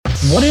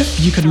What if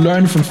you could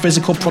learn from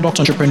physical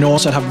product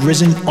entrepreneurs that have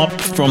risen up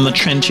from the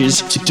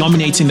trenches to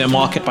dominating their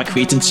market by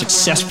creating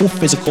successful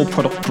physical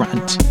product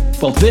brands?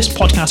 Well, this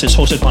podcast is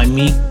hosted by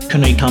me,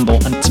 Kiri,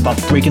 and it's about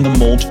breaking the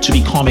mold to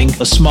becoming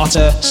a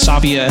smarter,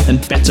 savvier,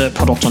 and better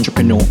product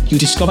entrepreneur. You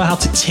discover how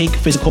to take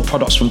physical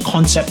products from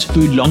concept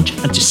through launch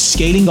and to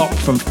scaling up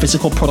from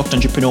physical product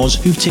entrepreneurs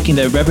who've taken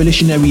their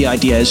revolutionary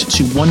ideas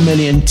to 1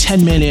 million,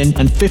 10 million,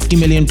 and 50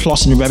 million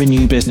plus in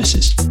revenue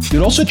businesses.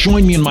 You'll also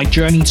join me on my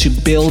journey to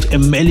build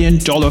 $1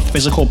 million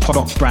physical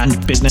product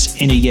brand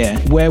business in a year,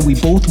 where we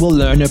both will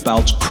learn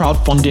about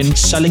crowdfunding,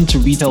 selling to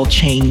retail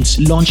chains,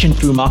 launching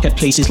through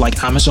marketplaces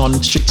like Amazon,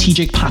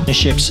 strategic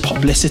partnerships,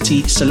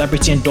 publicity,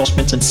 celebrity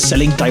endorsements, and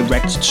selling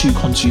direct to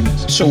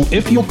consumers. So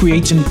if you're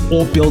creating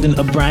or building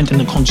a brand in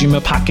the consumer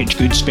packaged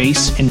goods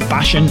space, in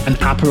fashion and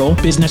apparel,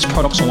 business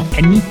products, or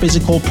any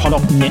physical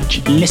product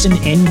niche, listen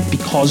in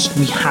because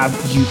we have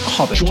you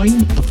covered. Join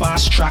the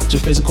fast track to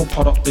physical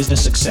product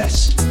business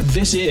success.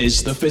 This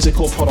is the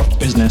Physical Product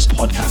Business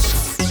Podcast.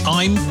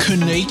 I'm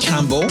Kiri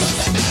Campbell.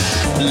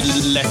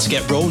 Let's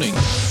get rolling.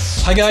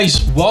 Hi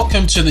guys,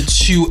 welcome to the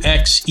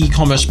 2X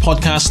e-commerce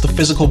podcast, the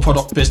Physical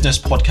Product Business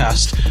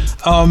Podcast.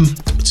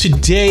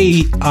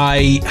 Today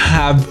I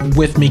have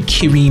with me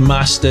Kiri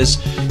Masters.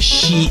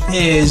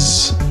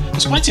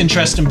 It's quite an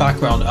interesting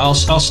background. I'll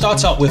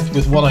start out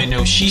with what I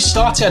know. She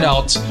started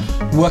out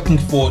working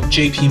for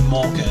JP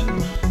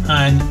Morgan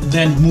and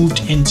then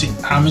moved into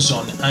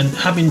Amazon, and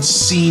having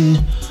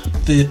seen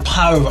the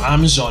power of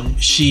Amazon,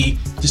 she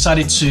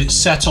decided to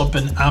set up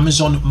an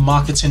Amazon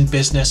marketing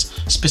business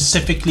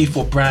specifically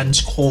for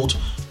brands called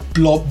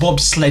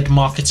Bobsled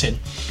Marketing.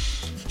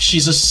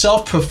 She's a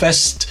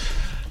self-professed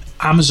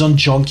Amazon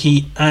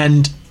junkie,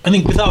 and I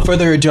think without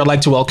further ado, I'd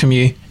like to welcome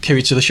you,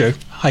 Kiri, to the show.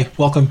 Hi,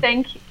 welcome.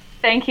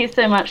 Thank you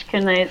so much,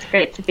 Kiri. It's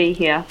great to be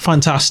here.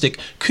 Fantastic.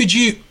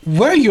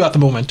 Where are you at the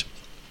moment?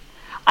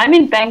 I'm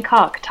in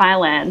Bangkok,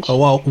 Thailand. Oh,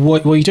 wow.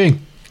 What are you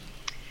doing?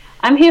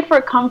 I'm here for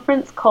a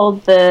conference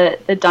called the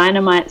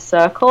Dynamite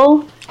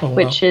Circle,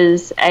 which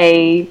is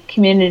a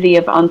community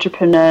of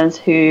entrepreneurs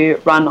who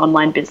run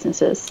online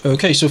businesses.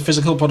 Okay, so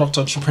physical product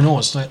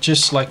entrepreneurs,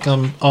 just like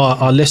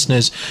our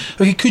listeners.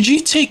 Okay, could you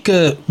take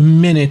a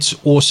minute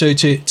or so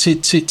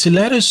to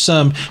let us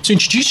to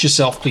introduce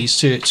yourself, please,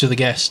 to the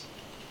guest?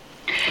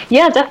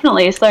 Yeah,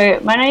 definitely. So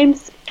my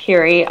name's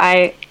Kiri.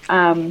 I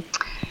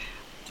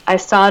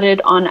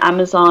started on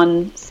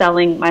Amazon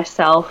selling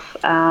myself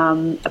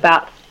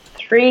about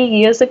 3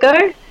 years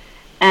ago,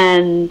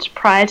 and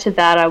prior to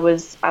that I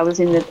was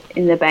in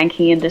the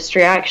banking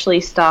industry. I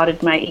actually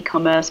started my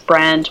e-commerce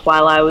brand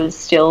while I was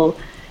still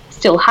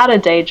had a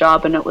day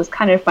job, and it was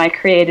kind of my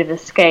creative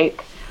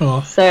escape.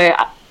 So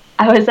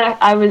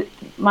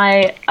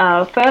my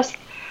first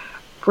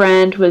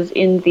brand was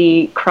in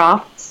the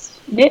crafts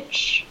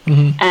niche,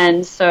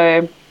 and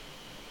so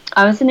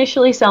I was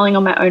initially selling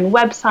on my own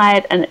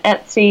website and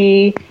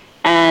Etsy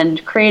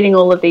and creating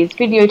all of these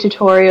video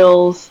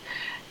tutorials.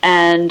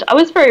 And I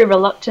was very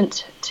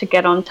reluctant to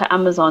get onto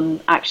Amazon,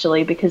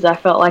 actually, because I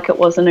felt like it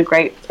wasn't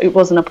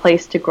a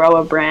place to grow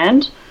a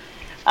brand.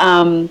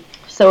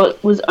 So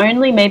it was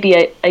only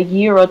maybe a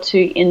year or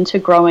two into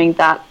growing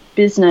that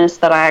business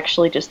that I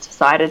actually just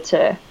decided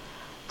to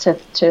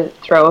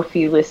throw a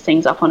few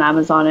listings up on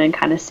Amazon and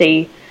kind of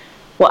see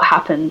what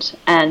happened.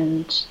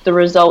 And the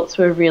results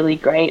were really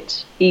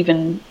great,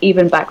 even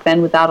back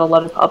then, without a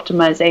lot of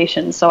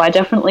optimization. So I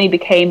definitely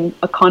became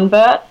a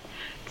convert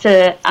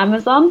to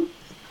Amazon.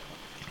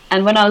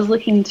 And when I was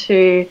looking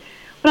to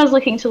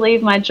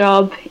leave my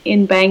job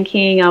in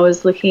banking, I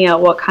was looking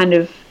at what kind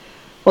of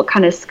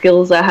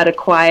skills I had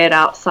acquired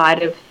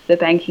outside of the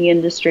banking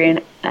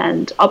industry,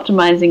 and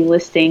optimizing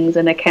listings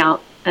and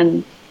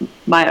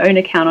my own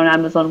account on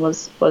Amazon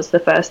was the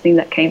first thing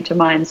that came to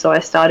mind. So I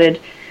started.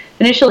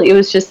 Initially, it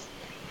was just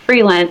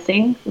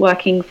freelancing,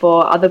 working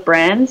for other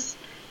brands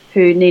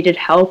who needed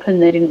help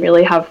and they didn't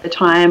really have the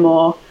time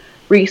or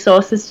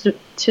resources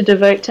to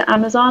devote to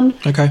Amazon.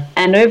 Okay.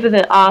 And over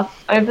the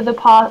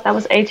past, that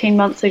was 18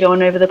 months ago,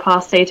 and over the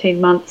past 18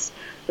 months,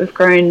 we've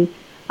grown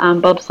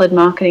Bobsled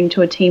Marketing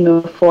to a team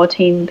of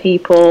 14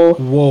 people.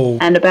 Whoa.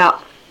 And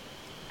about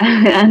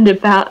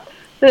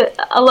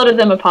a lot of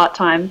them are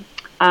part-time.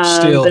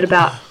 Still, but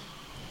about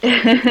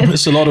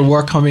it's a lot of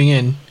work coming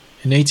in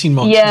 18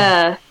 months.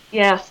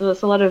 Yeah, so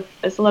it's a lot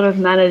of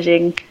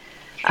managing,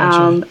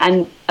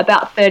 and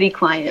about 30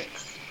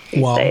 clients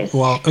these days.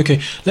 Wow. Okay,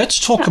 let's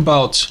talk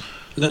about.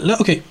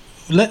 Okay,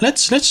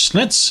 let's.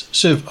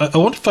 So I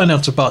want to find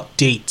out about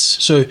dates.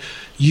 So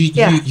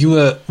you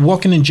were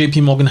working in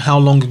JP Morgan how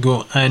long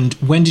ago, and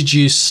when did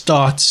you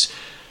start?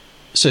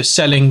 So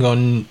selling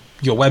on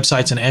your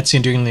website and Etsy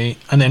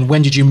and then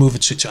when did you move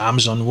it to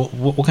Amazon?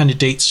 What kind of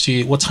dates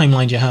what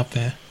timeline do you have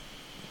there?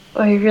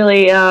 Oh, you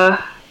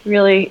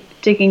really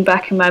digging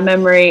back in my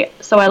memory.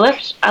 So I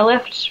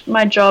left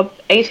my job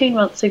 18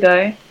 months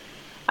ago.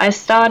 I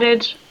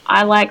started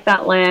I Like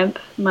That Lamp,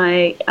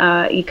 my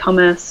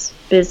e-commerce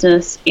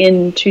business,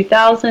 in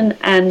 2000,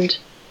 and it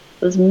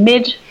was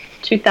mid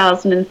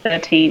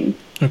 2013.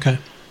 Okay.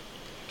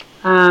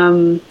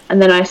 And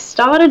then I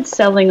started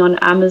selling on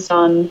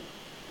Amazon,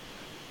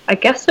 I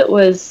guess it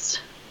was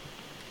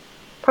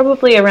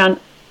probably around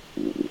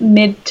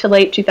mid to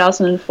late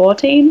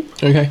 2014.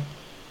 Okay.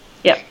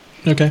 Yep.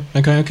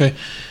 Okay.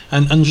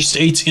 And just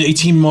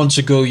 18 months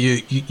ago,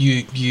 you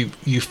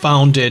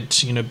founded,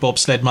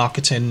 Bobsled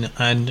Marketing,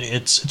 and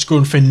it's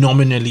grown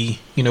phenomenally,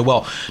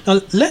 well. Now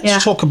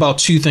let's talk about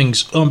two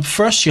things.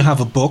 First, you have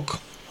a book.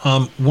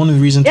 One of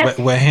the reasons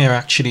we're here,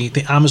 actually,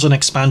 the Amazon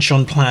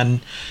expansion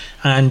plan,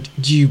 and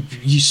you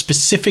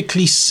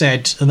specifically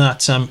said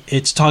that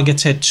it's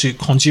targeted to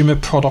consumer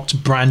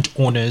product brand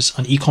owners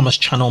and e-commerce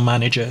channel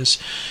managers,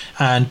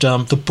 and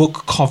the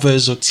book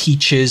covers or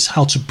teaches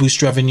how to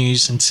boost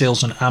revenues and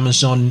sales on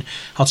Amazon,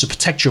 how to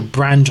protect your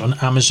brand on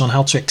Amazon,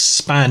 how to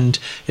expand.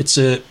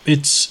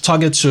 It's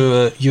targeted to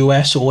a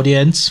US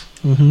audience.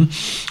 And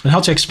how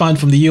to expand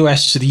from the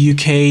US to the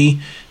UK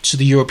to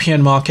the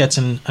European markets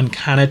and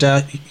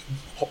Canada.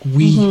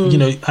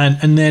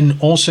 And then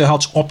also how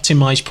to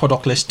optimize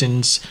product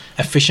listings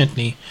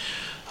efficiently.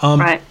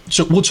 Right.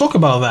 So we'll talk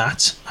about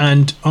that.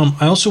 And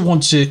I also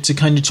want to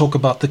kind of talk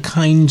about the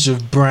kinds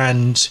of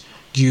brands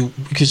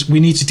because we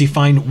need to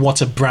define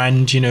what a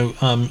brand,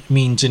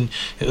 means. And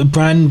a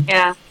brand,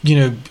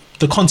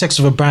 the context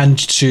of a brand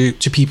to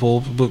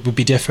people would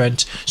be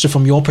different. So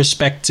from your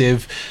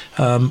perspective,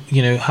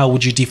 how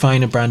would you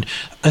define a brand?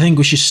 I think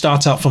we should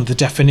start out from the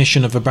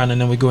definition of a brand and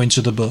then we go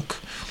into the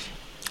book.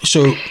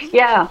 So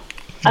yeah,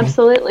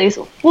 absolutely.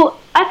 Well,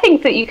 I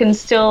think that you can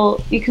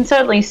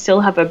certainly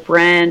still have a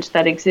brand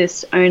that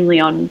exists only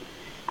on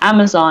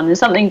Amazon. And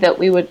something that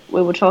we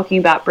were talking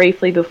about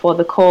briefly before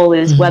the call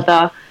is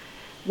whether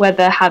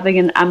having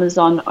an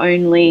Amazon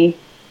only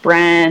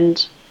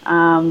brand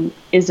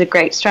is a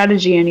great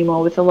strategy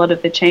anymore with a lot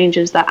of the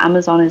changes that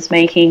Amazon is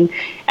making.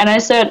 And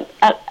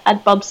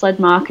at Bobsled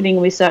Marketing,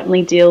 we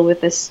certainly deal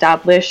with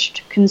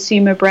established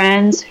consumer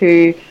brands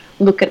who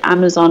look at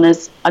Amazon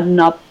as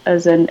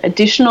an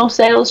additional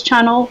sales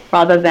channel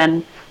rather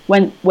than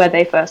where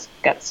they first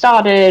get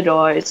started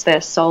or it's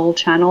their sole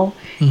channel.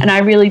 And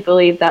I really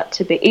believe that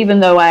to be, even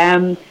though I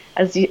am,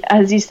 as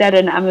you said,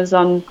 an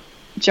Amazon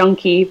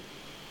junkie,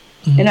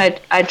 and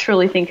I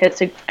truly think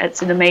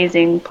it's an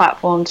amazing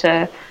platform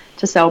to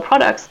sell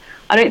products.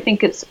 I don't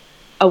think it's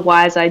a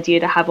wise idea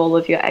to have all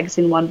of your eggs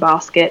in one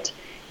basket,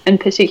 and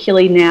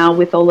particularly now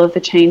with all of the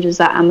changes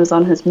that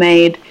Amazon has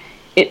made,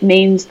 it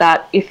means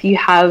that if you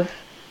have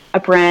a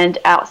brand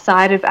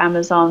outside of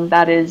Amazon,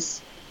 that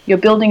is, you're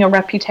building a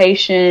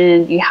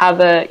reputation, you have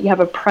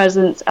a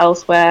presence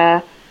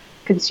elsewhere,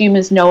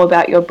 consumers know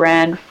about your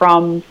brand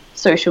from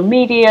social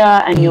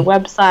media and your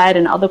website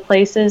and other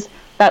places,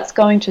 that's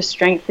going to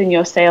strengthen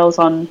your sales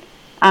on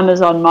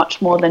Amazon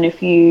much more than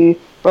if you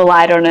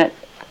relied on it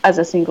as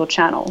a single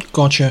channel.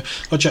 Gotcha.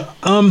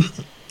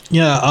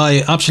 Yeah,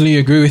 I absolutely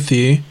agree with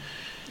you.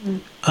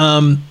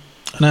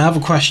 And I have a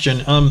question.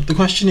 The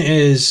question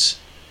is,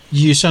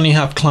 you certainly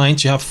have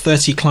clients, you have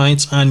 30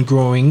 clients and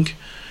growing.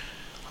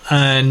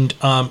 And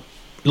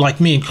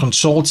like me in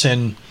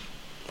consulting,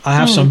 I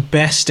have some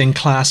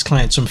best-in-class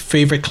clients, some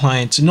favorite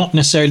clients, not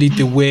necessarily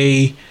the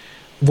way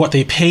what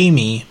they pay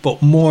me,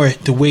 but more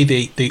the way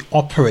they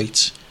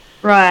operate.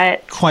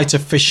 Right. Quite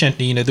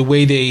efficiently, the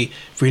way they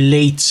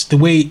relate, the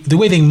way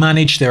they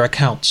manage their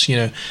accounts,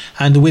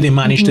 and the way they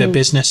manage their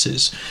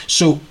businesses.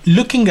 So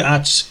looking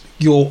at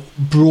your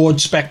broad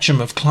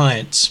spectrum of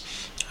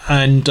clients,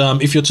 and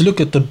if you're to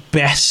look at the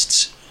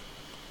best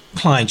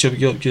clients,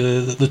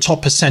 the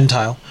top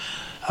percentile,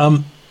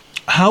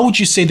 how would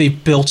you say they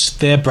built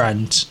their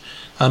brand?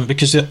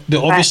 Because they're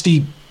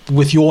obviously,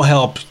 with your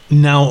help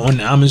now on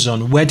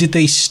Amazon, where did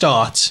they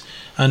start?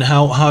 And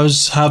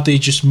how they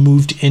just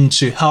moved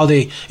into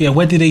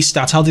where did they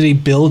start? How did they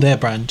build their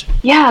brand?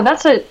 Yeah,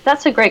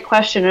 that's a great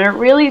question,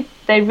 and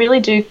they really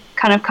do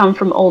kind of come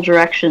from all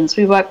directions.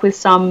 We work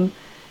with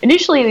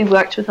initially we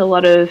worked with a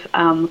lot of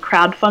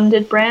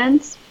crowdfunded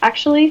brands,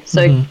 actually.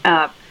 So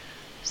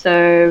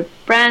so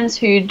brands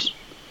who'd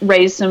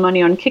raised some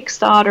money on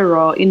Kickstarter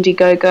or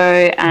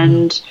Indiegogo,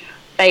 and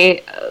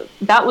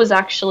that's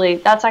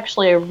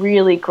actually a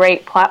really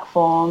great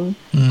platform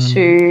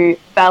to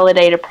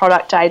validate a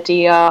product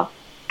idea,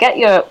 get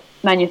your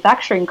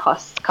manufacturing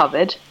costs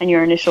covered and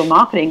your initial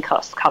marketing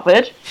costs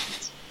covered.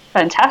 It's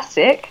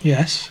fantastic.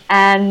 Yes.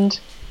 And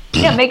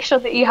make sure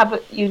that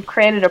you've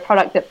created a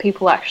product that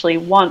people actually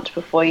want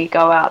before you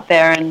go out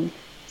there and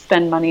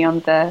spend money on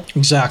the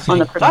production.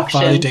 That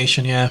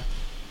validation, yeah.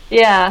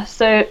 Yeah,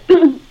 so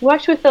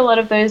worked with a lot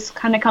of those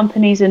kind of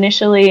companies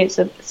initially.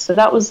 So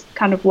that was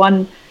kind of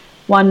one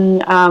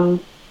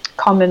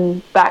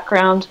common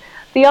background.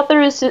 The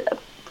other is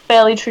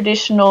fairly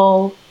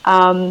traditional,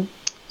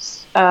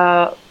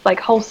 like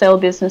wholesale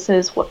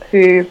businesses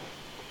who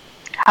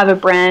have a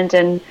brand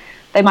and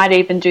they might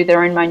even do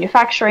their own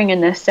manufacturing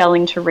and they're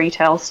selling to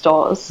retail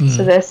stores.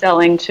 So they're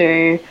selling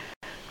to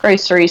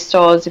grocery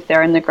stores if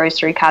they're in the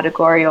grocery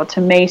category, or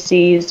to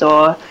Macy's,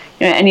 or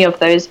any of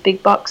those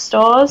big box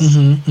stores.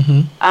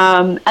 And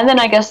then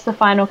I guess the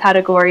final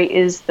category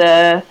is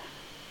the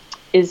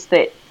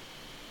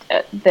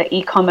the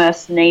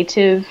e-commerce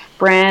native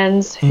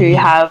brands who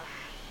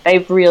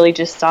they've really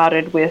just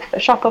started with a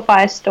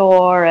Shopify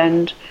store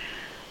and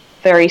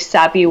very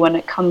savvy when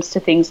it comes to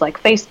things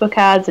like Facebook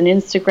ads and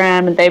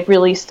Instagram, and they've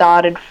really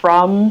started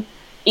from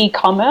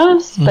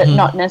e-commerce, but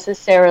not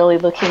necessarily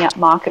looking at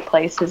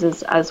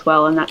marketplaces as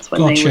well, and that's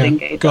when they would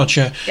engage.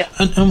 Gotcha. Yeah.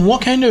 And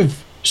what kind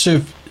of sort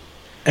of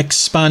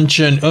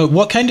expansion,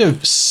 what kind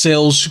of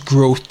sales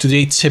growth do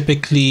they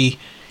typically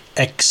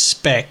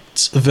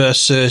expect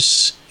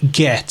versus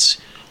get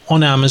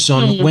on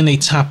Amazon when they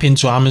tap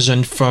into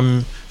Amazon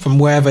from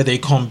wherever they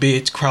come, be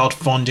it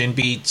crowdfunding,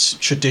 be it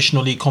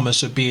traditional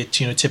e-commerce, or be it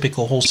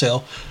typical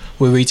wholesale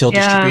with retail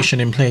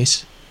distribution in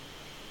place?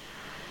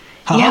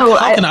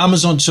 How can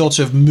Amazon sort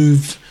of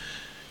move,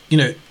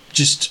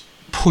 just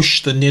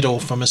push the needle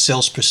from a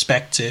sales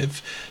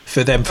perspective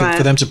for them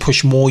to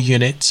push more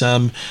units,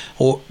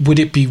 or would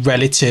it be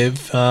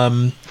relative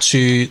to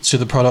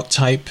the product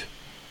type?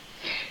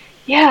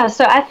 Yeah,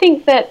 so I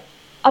think that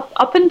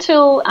up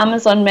until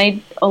Amazon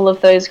made all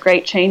of those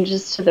great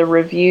changes to the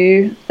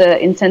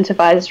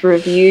incentivized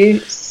review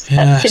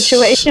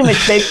situation,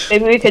 which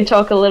maybe we could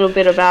talk a little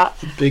bit about.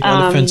 Big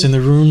elephant in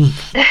the room.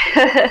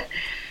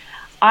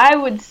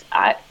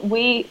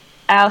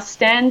 Our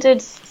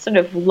standard sort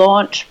of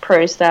launch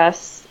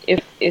process,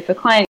 if a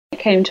client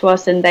came to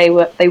us and they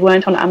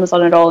weren't on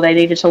Amazon at all, they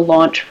needed to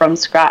launch from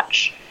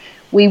scratch,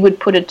 we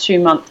would put a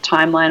 2-month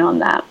timeline on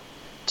that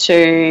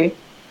to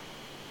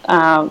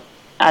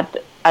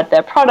add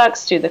their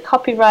products, do the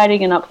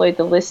copywriting and upload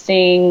the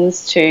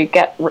listings, to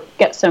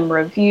get some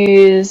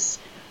reviews,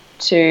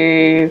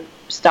 to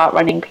start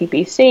running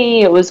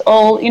PPC. It was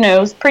all, it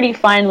was pretty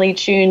finely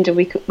tuned, and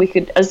we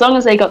could, as long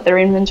as they got their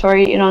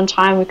inventory in on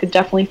time, we could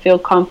definitely feel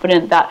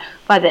confident that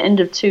by the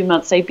end of 2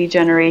 months they'd be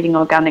generating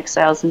organic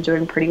sales and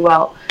doing pretty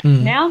well.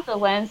 Now the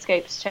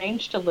landscape's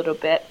changed a little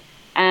bit,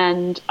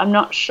 and I'm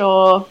not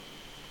sure.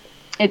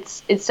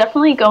 It's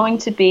definitely going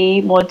to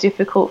be more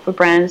difficult for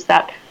brands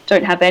that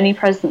don't have any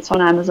presence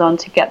on Amazon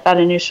to get that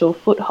initial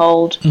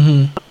foothold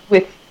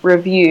with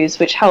reviews,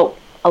 which help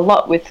a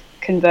lot with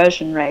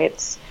conversion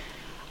rates.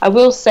 I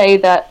will say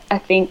that I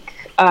think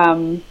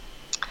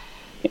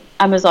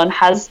Amazon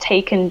has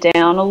taken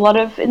down a lot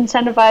of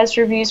incentivized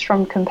reviews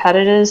from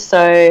competitors,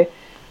 so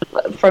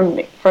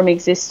from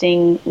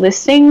existing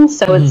listings.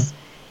 So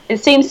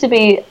it seems to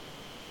be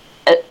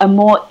a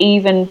more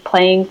even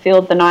playing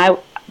field than I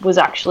was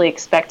actually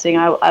expecting.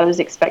 I was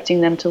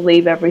expecting them to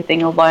leave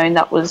everything alone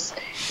that was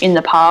in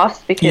the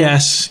past,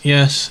 because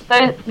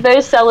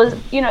those sellers,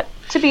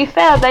 to be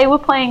fair, they were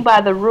playing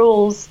by the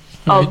rules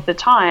of the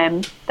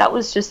time. That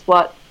was just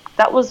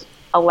that was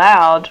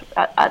allowed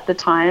at the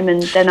time,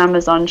 and then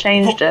Amazon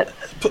changed it.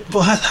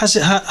 But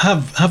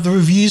have the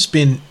reviews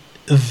been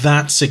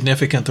that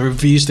significant? The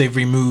reviews they've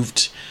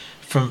removed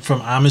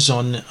from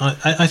Amazon,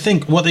 I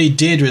think what they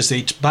did was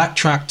they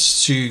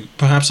backtracked to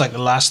perhaps like the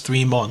last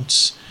 3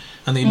 months,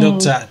 and they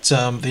looked at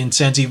the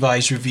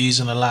incentivized reviews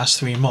in the last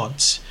 3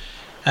 months,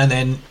 and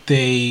then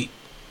they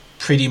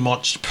pretty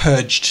much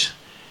purged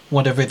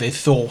whatever they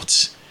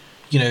thought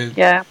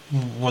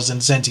was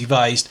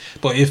incentivized.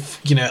 But if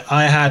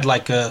I had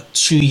like a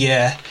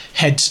 2-year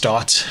head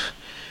start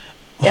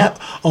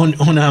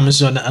on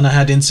Amazon, and I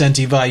had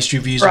incentivized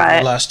reviews over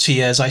the last 2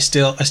 years, I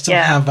still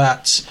have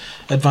that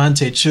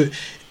advantage. So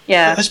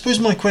I suppose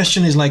my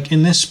question is, like,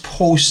 in this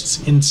no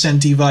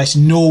incentivized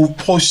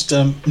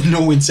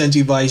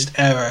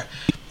era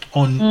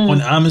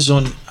on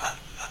Amazon,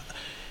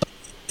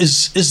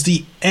 is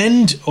the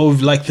end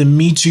of like the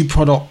Me Too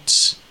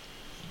products,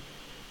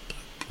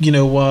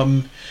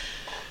 I'd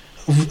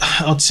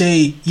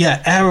say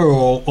era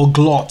or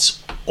glut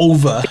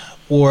over,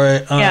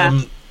 or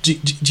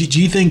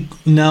do you think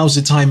now's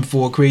the time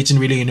for creating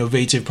really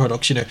innovative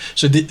products?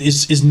 So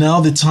is now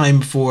the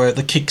time for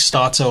the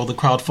Kickstarter or the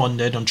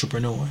crowdfunded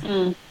entrepreneur?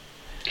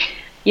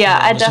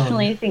 I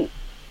definitely think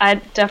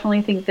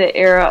the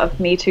era of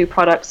Me Too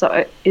products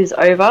is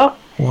over.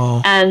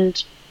 Wow.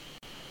 And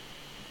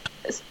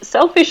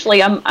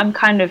selfishly, I'm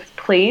kind of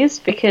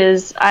pleased,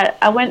 because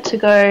I went to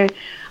go.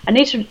 I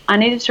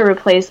needed to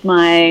replace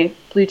my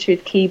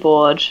Bluetooth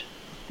keyboard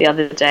the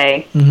other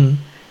day, and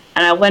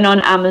I went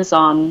on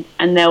Amazon,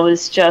 and there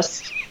was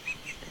just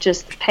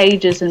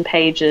pages and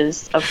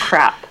pages of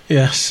crap.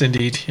 Yes,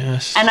 indeed,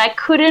 yes. And I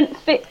couldn't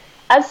fit.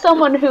 As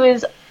someone who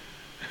is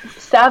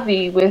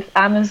savvy with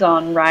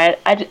Amazon, right?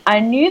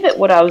 I knew that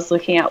what I was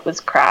looking at was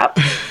crap,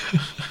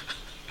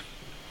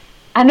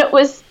 and it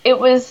was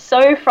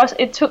so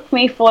frustrating. It took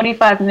me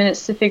 45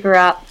 minutes to figure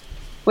out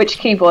which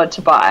keyboard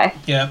to buy.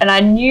 Yeah. And I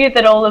knew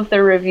that all of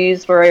the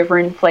reviews were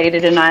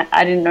overinflated, and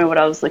I didn't know what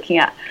I was looking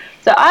at.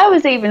 So I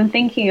was even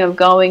thinking of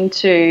going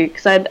to,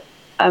 because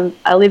I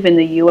live in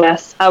the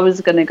US, I was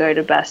going to go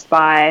to Best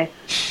Buy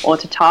or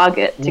to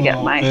Target to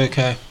get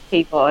my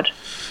keyboard.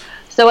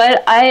 So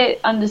I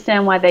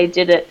understand why they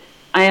did it.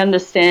 I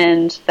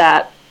understand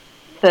that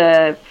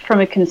from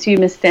a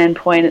consumer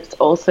standpoint, it's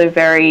also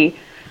very,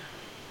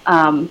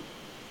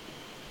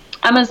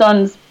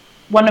 Amazon's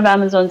one of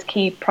Amazon's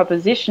key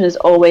proposition has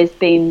always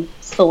been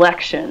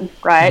selection,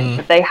 right?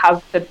 That they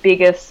have the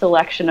biggest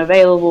selection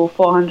available,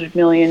 400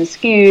 million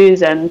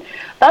SKUs, and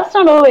that's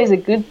not always a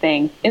good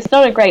thing. It's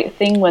not a great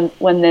thing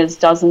when there's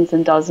dozens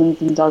and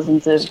dozens and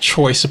dozens of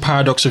choice, a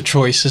paradox of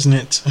choice, isn't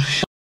it?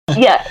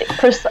 Yeah,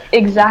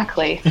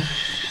 exactly.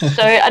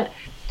 So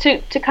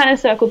to kind of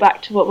circle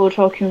back to what we were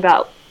talking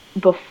about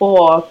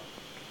before,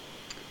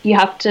 you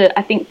have to.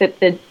 I think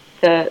that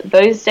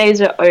those days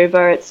are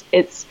over.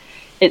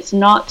 It's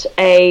not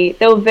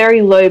there were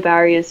very low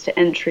barriers to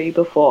entry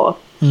before,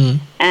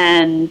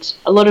 and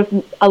a lot of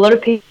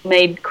people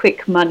made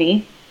quick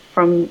money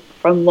from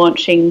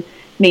launching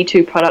Me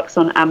Too products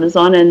on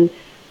Amazon, and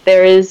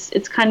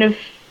it's kind of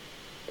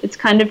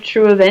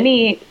true of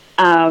any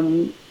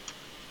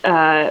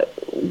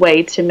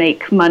way to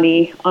make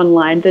money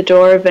online. The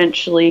door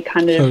eventually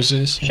kind of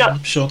closes,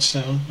 shuts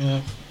down.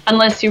 Yeah.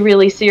 Unless you're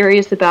really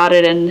serious about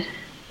it and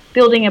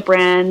building a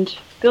brand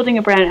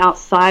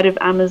outside of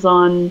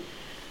Amazon.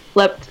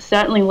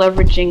 Certainly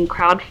leveraging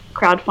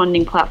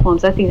crowdfunding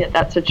platforms. I think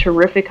that's a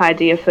terrific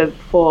idea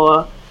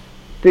for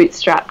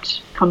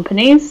bootstrapped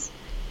companies,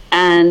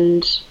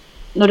 and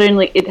not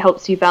only it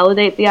helps you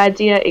validate the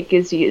idea, it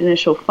gives you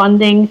initial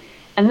funding,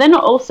 and then it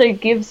also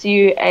gives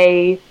you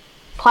a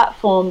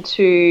platform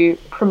to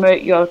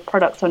promote your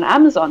products on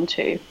Amazon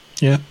too.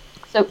 Yeah.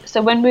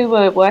 So when we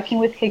were working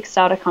with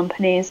Kickstarter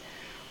companies,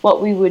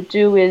 what we would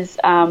do is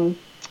the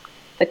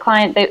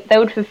client they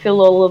would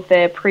fulfill all of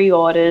their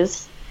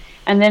pre-orders.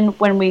 And then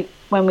when we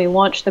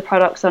launch the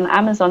products on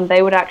Amazon,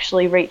 they would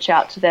actually reach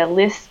out to their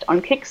list on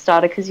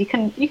Kickstarter, because you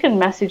can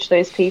message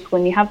those people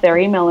and you have their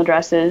email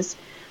addresses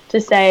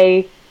to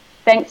say,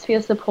 thanks for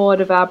your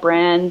support of our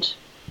brand.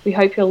 We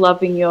hope you're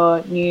loving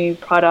your new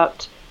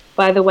product.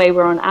 By the way,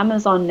 we're on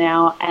Amazon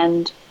now,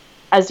 and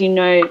as you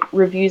know,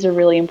 reviews are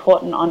really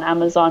important on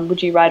Amazon.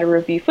 Would you write a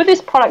review for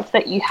this product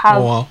that you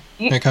have? Oh, wow.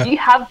 You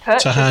have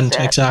purchased to hand,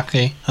 it.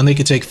 Exactly, and they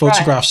could take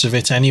photographs of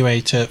it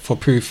anyway for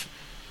proof.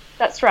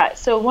 That's right.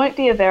 So it won't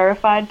be a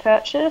verified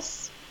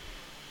purchase,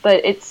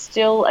 but it's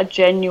still a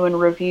genuine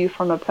review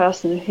from a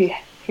person who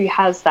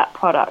has that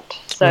product.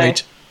 So,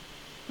 right.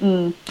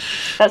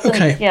 That's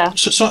okay. Yeah.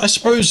 So I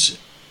suppose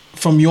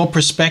from your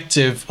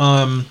perspective,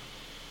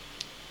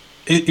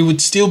 it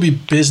would still be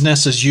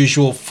business as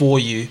usual for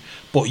you,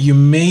 but you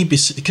may be,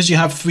 because you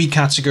have three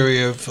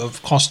category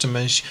of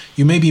customers,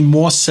 you may be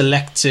more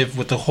selective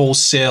with the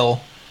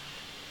wholesale.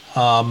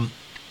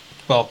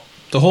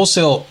 The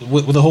wholesale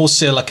with the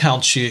wholesale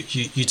accounts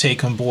you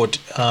take on board,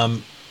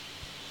 have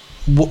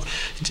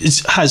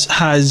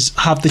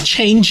the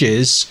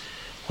changes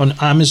on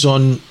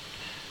Amazon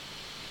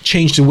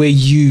changed the way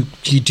you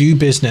do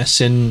business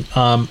and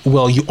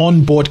you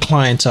onboard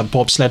clients at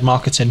Bobsled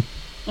Marketing?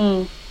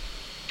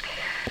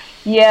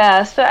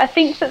 Yeah, so I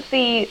think that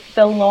the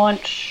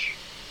launch,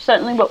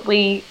 certainly what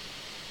we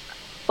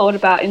thought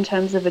about in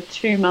terms of a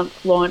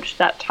 2-month launch,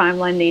 that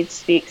timeline needs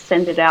to be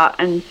extended out,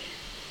 and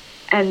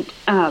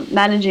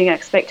managing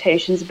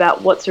expectations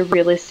about what's a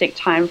realistic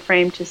time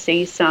frame to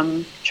see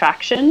some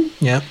traction.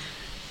 Yeah.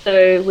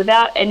 So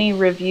without any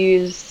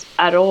reviews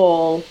at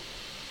all,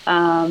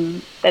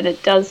 then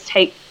it does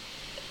take.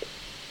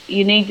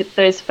 You need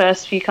those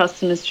first few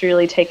customers to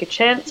really take a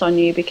chance on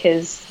you,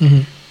 because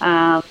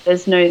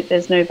there's no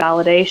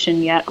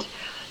validation yet.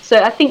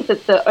 So I think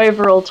that the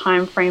overall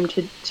time frame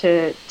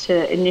to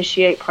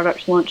initiate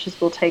product launches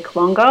will take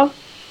longer.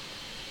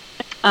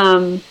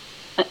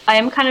 I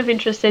am kind of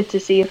interested to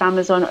see if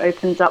Amazon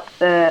opens up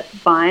the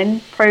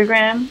Vine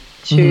program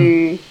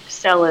to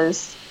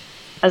sellers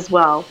as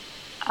well,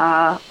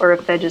 or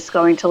if they're just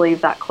going to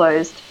leave that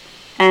closed.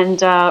 And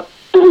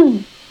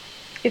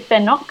if they're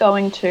not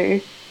going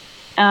to,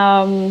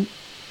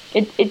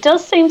 it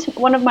does seem to,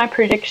 one of my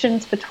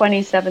predictions for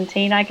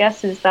 2017, I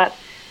guess, is that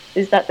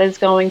there's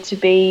going to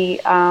be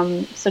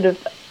sort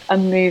of a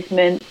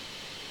movement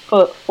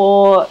for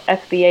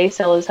FBA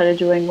sellers that are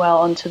doing well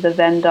onto the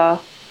Vendor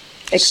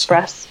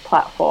Express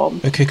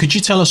platform. Okay, could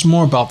you tell us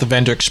more about the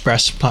Vendor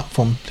Express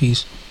platform,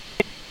 please?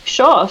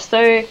 Sure.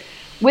 So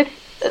with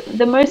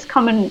the most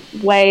common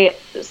way,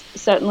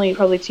 certainly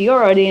probably to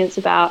your audience,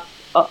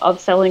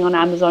 of selling on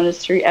Amazon is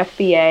through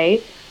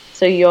FBA.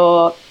 So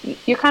you're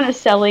kind of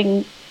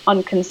selling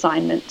on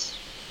consignment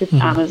with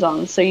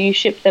Amazon. So you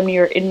ship them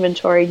your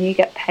inventory and you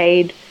get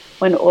paid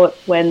when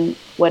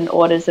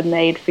orders are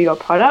made for your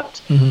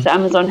product. So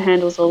Amazon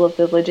handles all of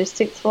the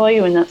logistics for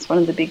you, and that's one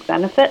of the big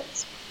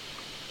benefits.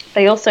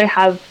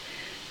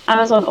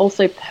 Amazon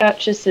also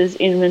purchases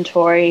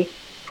inventory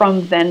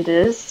from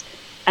vendors,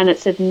 and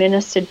it's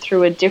administered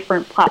through a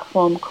different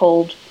platform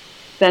called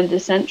Vendor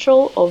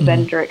Central or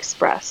Vendor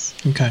Express.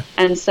 Okay.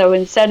 And so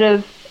instead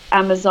of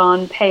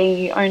Amazon paying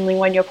you only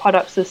when your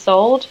products are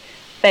sold,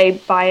 they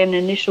buy an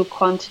initial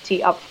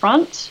quantity up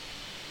front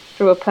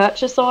through a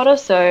purchase order.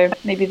 So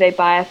maybe they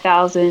buy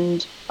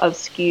 1,000 of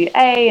SKU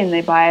A and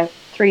they buy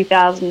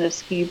 3,000 of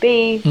SKU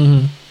B.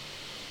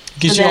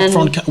 gives you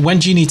upfront. When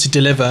do you need to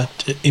deliver?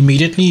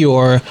 Immediately,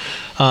 or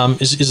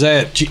is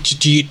there?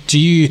 Do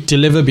you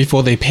deliver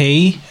before they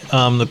pay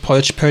the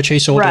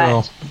purchase order?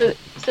 Right.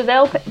 So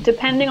they'll,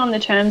 depending on the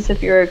terms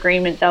of your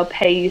agreement, they'll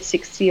pay you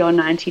 60 or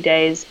 90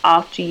 days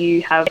after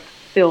you have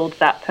filled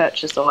that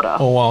purchase order.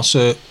 Oh wow!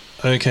 So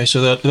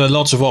there are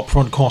lots of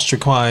upfront costs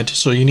required.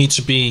 So you need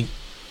to be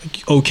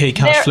okay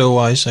cash flow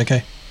wise.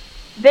 Okay.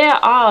 There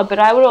are, but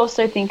I would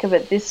also think of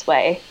it this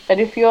way: that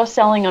if you're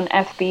selling on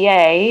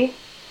FBA,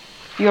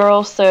 you're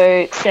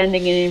also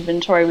sending in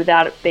inventory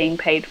without it being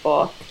paid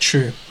for.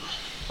 True.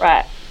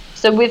 Right.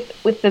 So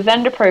with the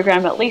vendor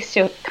program, at least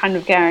you're kind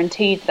of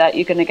guaranteed that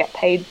you're going to get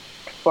paid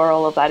for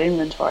all of that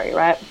inventory,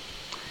 right?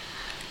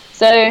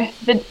 So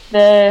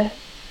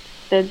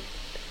then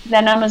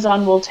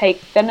Amazon will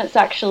take, then it's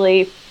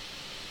actually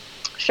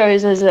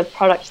shows as a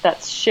product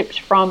that's shipped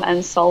from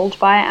and sold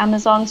by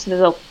Amazon. So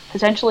there's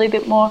potentially a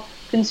bit more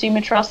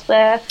consumer trust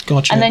there.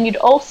 Gotcha. And then you'd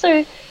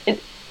also,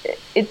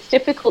 it's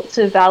difficult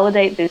to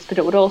validate this, but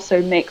it would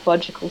also make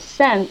logical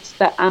sense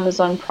that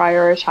Amazon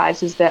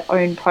prioritizes their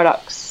own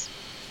products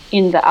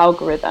in the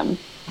algorithm.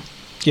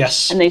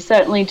 Yes. And they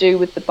certainly do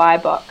with the buy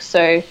box.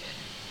 So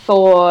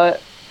for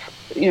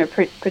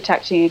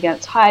protecting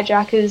against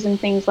hijackers and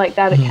things like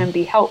that, it can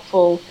be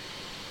helpful.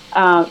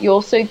 You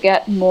also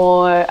get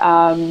more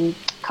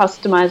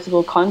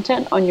customizable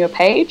content on your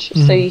page.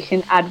 So you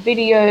can add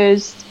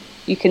videos.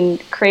 You can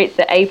create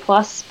the A+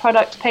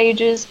 product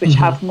pages, which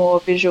have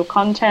more visual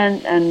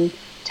content and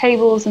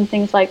tables and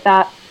things like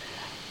that.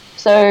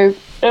 So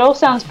it all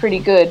sounds pretty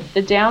good.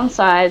 The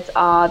downsides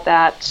are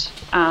that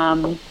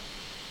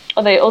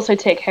they also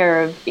take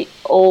care of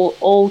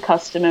all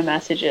customer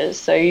messages,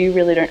 so you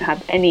really don't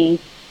have any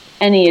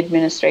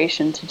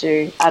administration to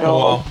do at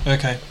all. Wow.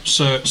 Okay.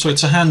 So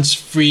it's a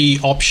hands-free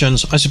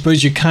options. I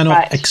suppose you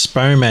cannot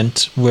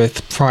experiment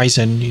with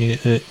pricing.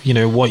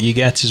 What you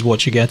get is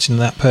what you get in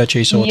that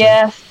purchase order.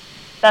 Yes,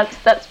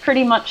 that's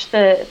pretty much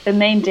the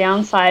main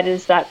downside,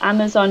 is that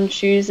Amazon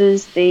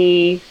chooses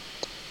the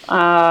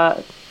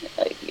wholesale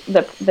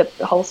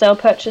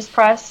purchase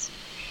price,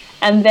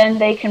 and then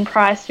they can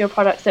price your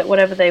products at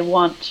whatever they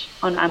want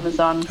on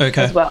Amazon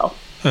as well.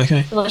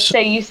 Okay. So let's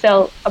say you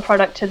sell a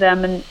product to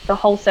them and the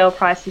wholesale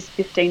price is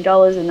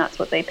 $15 and that's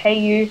what they pay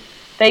you.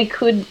 They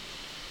could,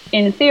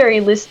 in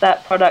theory, list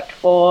that product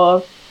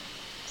for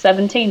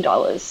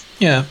 $17.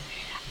 Yeah.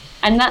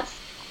 And that's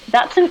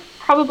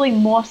probably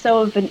more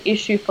so of an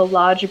issue for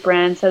larger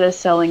brands that are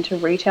selling to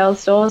retail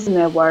stores, and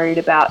they're worried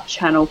about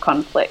channel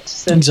conflict.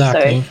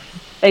 Exactly. So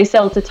they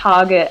sell to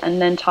Target,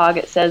 and then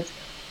Target says,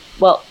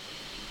 well,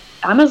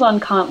 Amazon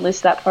can't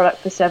list that product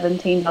for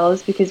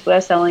 $17 because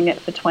we're selling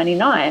it for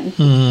 $29.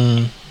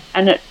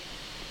 And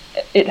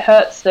it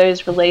hurts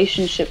those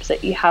relationships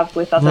that you have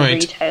with other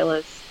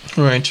retailers.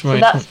 Right. So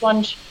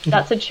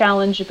that's a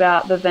challenge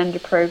about the vendor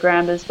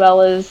program, as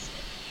well as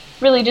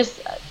really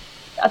just,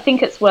 I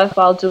think it's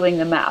worthwhile doing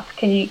the math.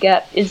 Can you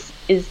get, is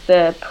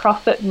the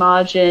profit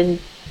margin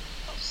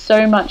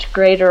so much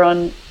greater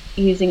on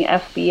using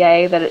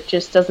FBA that it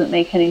just doesn't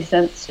make any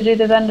sense to do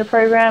the vendor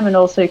program? And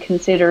also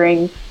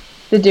considering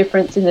the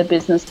difference in the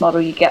business model,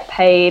 you get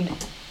paid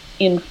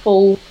in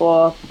full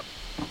for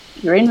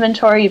your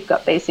inventory. You've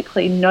got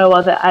basically no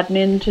other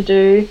admin to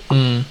do.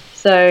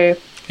 So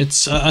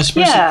it's I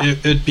suppose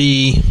it would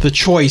be the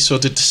choice, or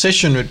the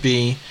decision would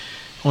be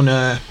on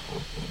a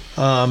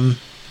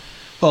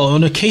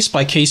on a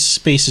case-by-case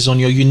basis, on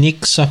your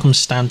unique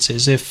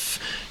circumstances. If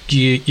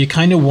you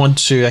kind of want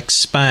to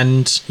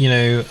expand,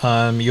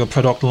 your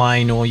product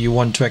line, or you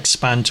want to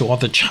expand to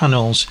other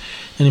channels,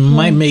 and it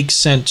might make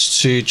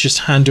sense to just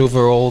hand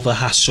over all the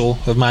hassle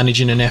of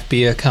managing an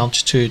FBA account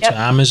to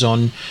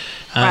Amazon,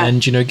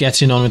 and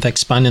getting on with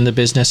expanding the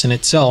business in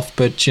itself.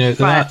 But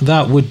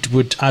that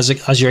would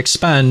as you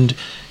expand,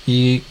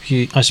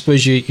 I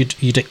suppose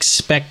you'd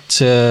expect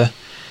to.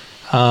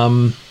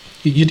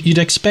 You'd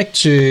expect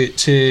to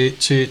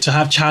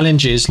have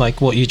challenges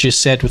like what you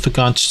just said with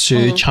regards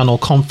to channel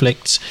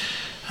conflicts,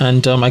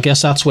 and I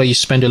guess that's where you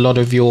spend a lot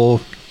of your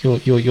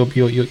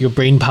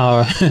brain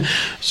power,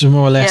 so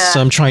more or less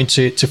trying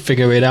to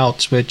figure it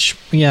out. Which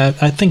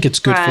I think it's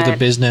good for the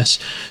business.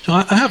 So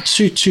I have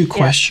two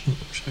questions.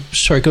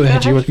 Sorry, go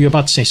ahead. You're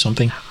about to say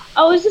something.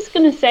 I was just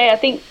going to say, I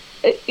think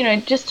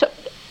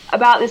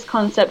about this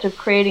concept of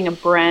creating a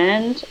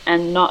brand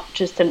and not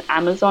just an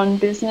Amazon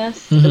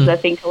business, because I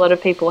think a lot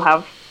of people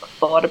have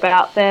thought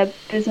about their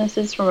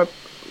businesses from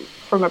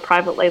a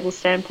private label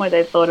standpoint.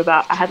 They've thought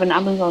about, I have an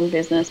Amazon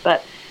business,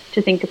 but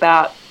to think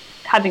about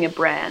having a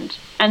brand.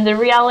 And the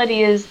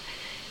reality is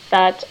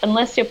that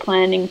unless you're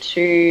planning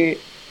to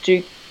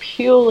do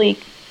purely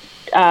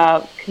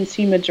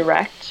consumer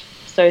direct,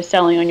 so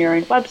selling on your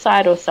own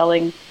website or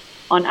selling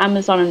on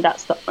Amazon, and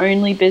that's the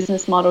only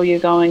business model you're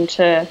going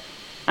to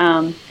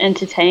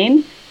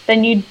entertain,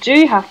 then you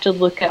do have to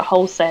look at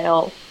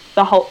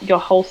your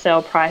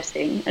wholesale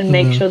pricing, and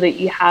make sure that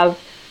you have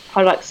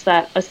products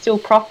that are still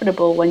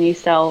profitable when you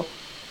sell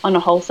on a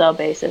wholesale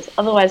basis.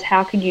 Otherwise,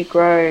 how can you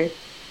grow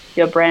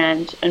your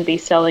brand and be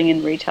selling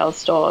in retail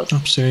stores.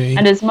 Absolutely.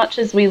 And as much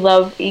as we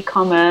love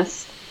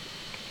e-commerce,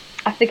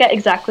 I forget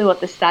exactly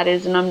what the stat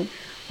is, and I'm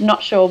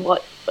not sure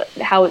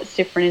how it's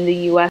different in the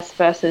US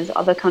versus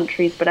other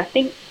countries, but I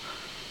think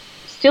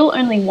still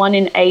only 1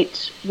 in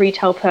 8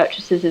 retail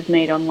purchases is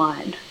made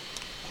online.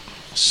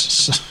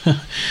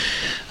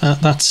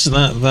 That's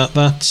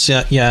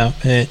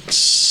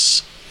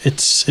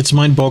it's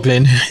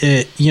mind-boggling.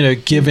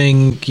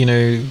 Given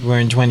we're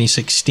in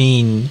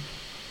 2016.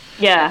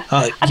 Yeah,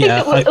 I think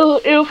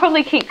it'll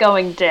probably keep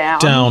going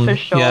down for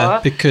sure. Yeah,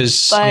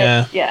 because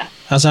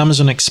as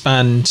Amazon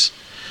expands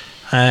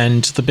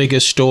and the bigger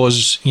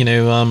stores,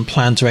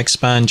 plan to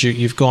expand,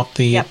 you've got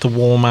the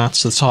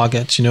Walmarts, the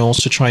Targets,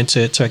 also trying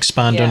to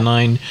expand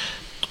online.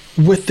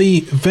 With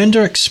the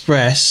Vendor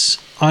Express,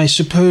 I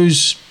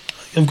suppose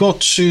I've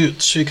got two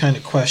kind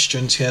of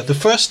questions here. The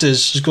first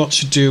has got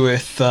to do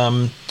with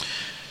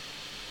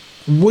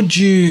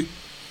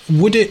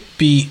would it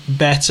be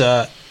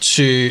better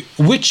to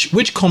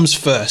which comes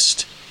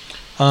first?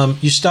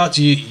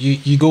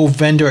 You go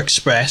Vendor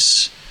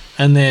Express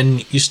and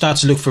then you start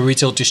to look for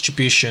retail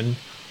distribution,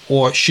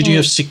 or should you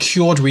have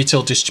secured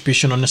retail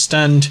distribution,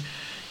 understand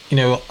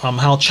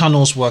how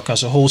channels work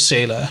as a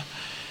wholesaler,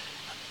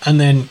 and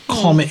then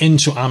come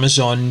into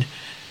Amazon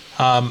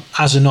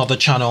as another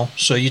channel?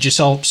 So you just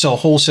sell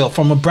wholesale.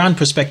 From a brand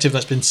perspective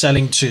that's been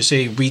selling to,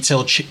 say,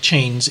 retail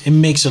chains, it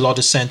makes a lot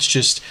of sense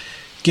just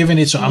giving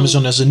it to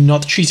Amazon as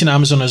treating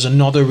Amazon as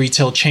another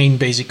retail chain,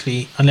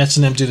 basically, and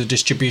letting them do the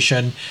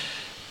distribution.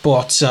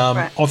 But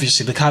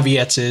obviously the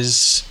caveat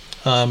is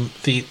the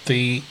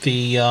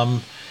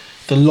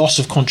loss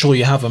of control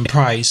you have on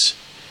price.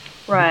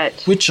 Right.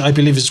 Which I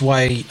believe is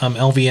why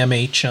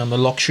LVMH, the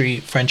luxury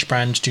French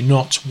brands, do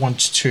not want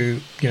to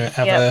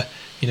ever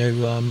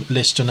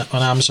list on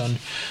Amazon.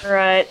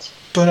 Right.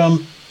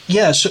 But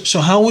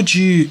so how would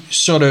you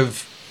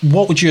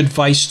what would you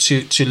advise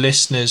to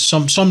listeners?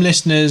 Some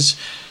listeners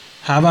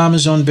have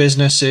Amazon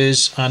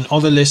businesses and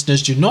other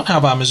listeners do not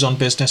have Amazon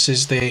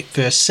businesses.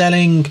 They're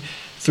selling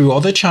through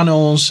other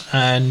channels,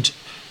 and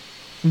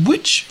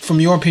which, from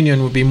your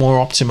opinion, would be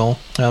more optimal,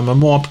 a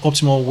more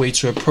optimal way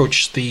to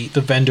approach the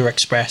Vendor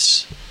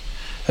Express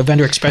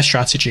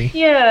strategy?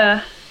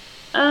 Yeah,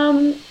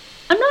 I'm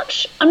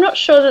not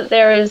sure that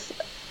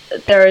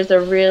there is a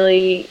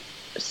really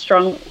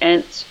strong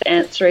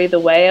answer either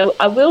way.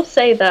 I will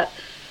say that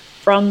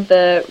from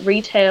the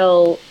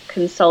retail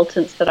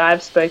consultants that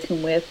I've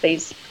spoken with,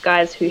 these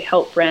guys who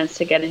help brands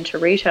to get into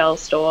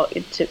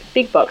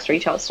big box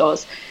retail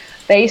stores,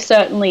 they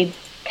certainly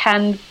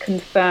can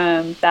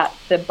confirm that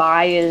the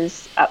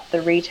buyers at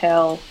the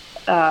retail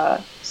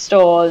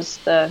stores,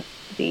 the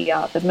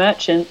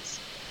merchants,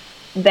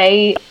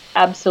 they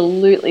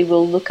absolutely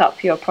will look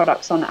up your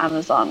products on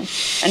Amazon.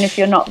 And if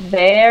you're not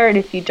there, and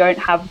if you don't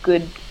have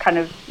good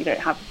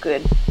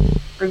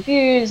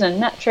reviews and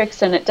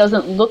metrics, and it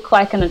doesn't look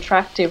like an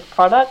attractive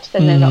product,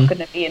 then they're not going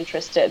to be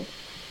interested.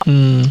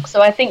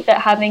 So I think that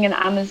having an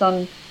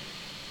Amazon,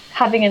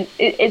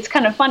 it's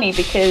kind of funny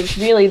because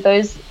really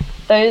those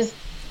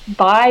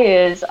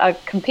buyers are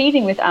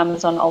competing with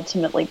Amazon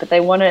ultimately, but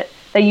they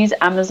use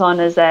Amazon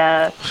as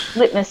a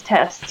litmus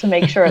test to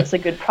make sure it's a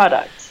good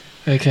product.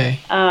 Okay.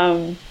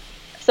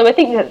 So I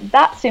think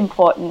that's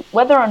important.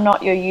 Whether or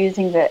not you're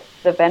using the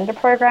vendor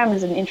program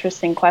is an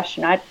interesting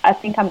question. I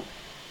think I'm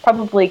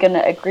probably going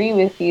to agree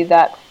with you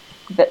that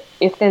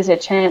if there's a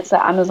chance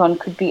that Amazon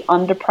could be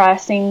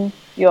underpricing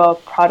your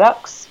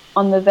products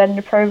on the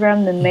vendor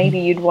program, then maybe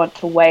you'd want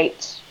to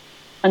wait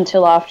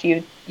until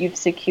after you've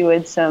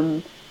secured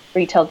some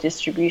retail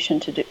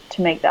distribution to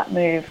make that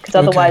move, because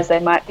otherwise they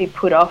might be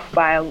put off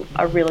by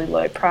a really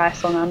low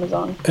price on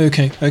Amazon.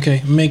 Okay,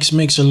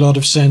 makes a lot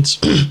of sense.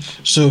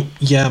 So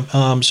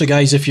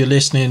guys, if you're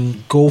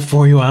listening, go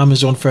for your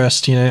Amazon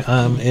first.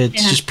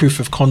 It's just proof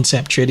of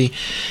concept, really,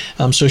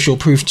 social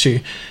proof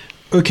too.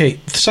 Okay,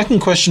 the second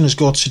question has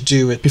got to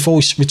do with, before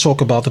we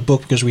talk about the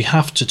book, because we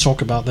have to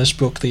talk about this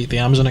book, the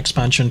Amazon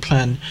expansion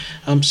plan.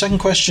 Second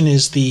question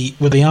is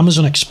with the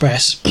Amazon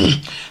Express,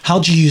 how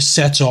do you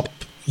set up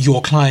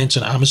your clients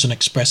on Amazon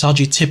Express? How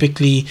do you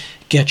typically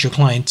get your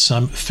clients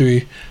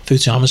through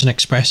to Amazon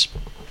Express?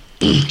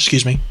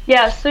 Excuse me.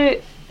 Yeah, so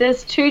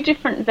there's two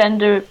different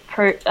vendor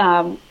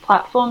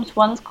platforms.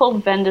 One's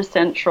called Vendor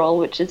Central,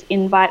 which is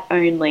invite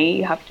only.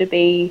 You have to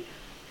be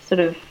sort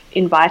of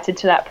invited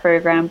to that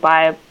program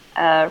by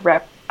a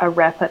rep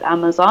at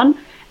Amazon.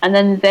 And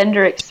then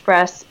Vendor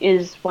Express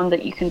is one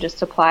that you can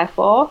just apply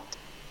for.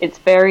 It's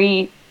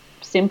very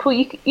simple.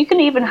 You can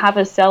even have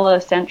a Seller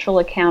Central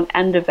account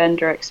and a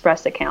Vendor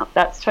Express account.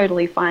 That's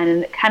totally fine,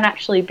 and it can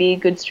actually be a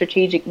good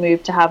strategic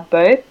move to have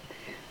both.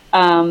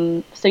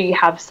 So you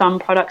have some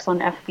products on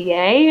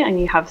FBA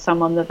and you have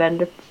some on the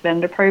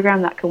vendor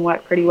program. That can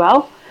work pretty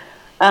well.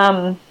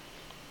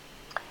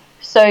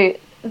 So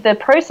the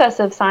process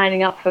of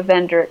signing up for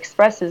Vendor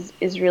Express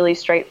is really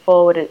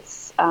straightforward.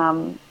 It's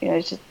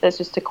there's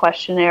just a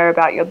questionnaire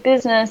about your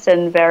business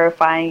and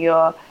verifying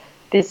your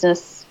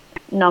business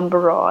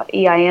number or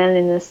EIN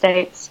in the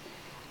States.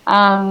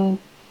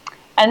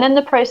 And then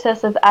the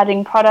process of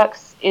adding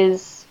products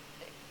is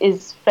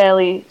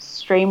fairly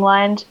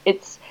streamlined.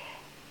 It's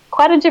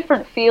quite a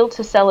different feel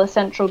to Seller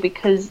Central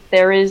because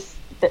there's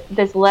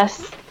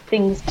less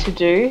things to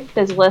do.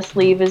 There's less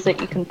levers that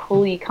you can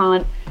pull. You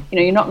can't,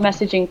 you're not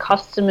messaging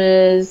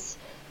customers.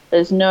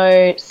 There's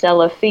no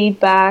seller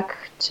feedback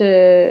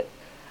to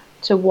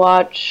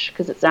watch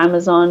because it's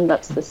Amazon.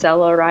 That's the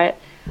seller, right?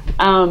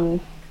 So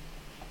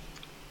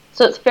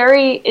it's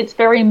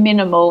very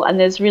minimal, and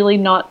there's really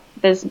not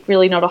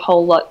a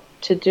whole lot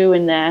to do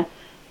in there.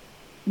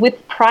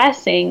 With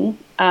pricing,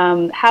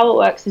 how it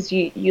works is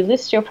you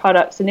list your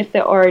products, and if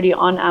they're already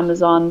on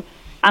Amazon,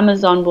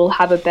 Amazon will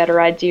have a better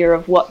idea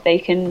of what they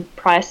can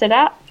price it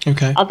at.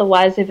 Okay.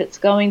 Otherwise, if it's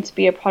going to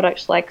be a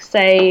product like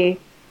say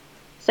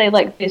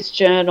like this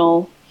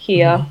journal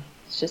here,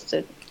 it's just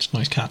it's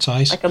nice cat's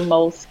eyes, like a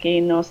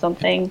moleskin or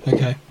something.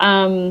 Okay.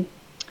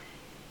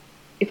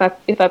 If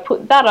I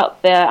put that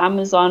up there,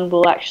 Amazon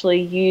will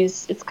actually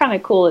use. It's kind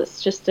of cool.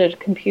 It's just a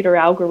computer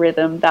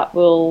algorithm that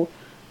will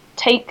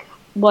take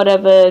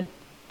whatever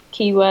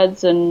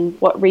keywords and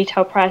what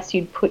retail price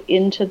you'd put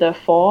into the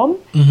form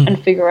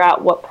and figure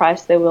out what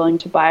price they're willing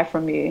to buy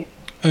from you.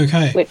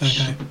 Okay.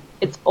 Which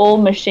it's all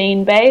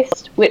machine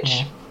based,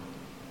 which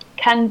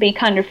can be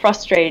kind of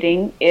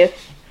frustrating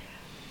if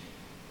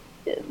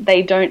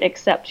they don't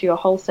accept your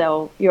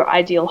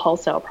ideal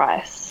wholesale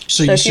price.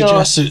 So you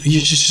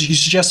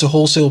suggest a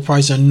wholesale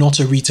price and not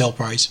a retail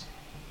price?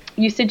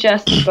 You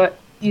suggest both.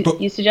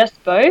 You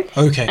suggest both.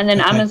 Okay. And then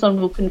Amazon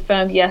will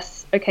confirm,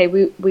 yes, okay,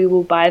 we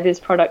will buy this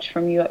product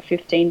from you at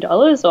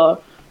 $15,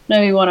 or no,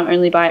 we want to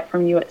only buy it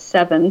from you at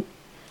 $7.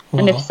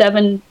 And if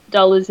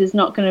 $7 is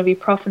not going to be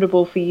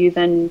profitable for you,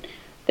 then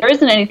there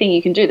isn't anything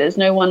you can do. There's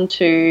no one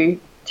to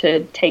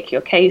take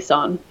your case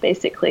on,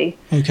 basically.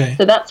 Okay.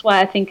 So that's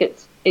why I think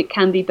it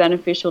can be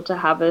beneficial to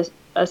have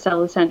a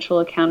Seller Central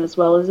account as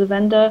well as a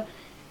Vendor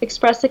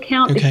Express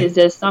account, because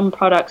there's some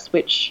products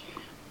which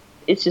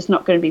it's just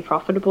not going to be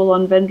profitable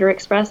on Vendor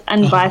Express,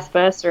 and vice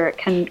versa. It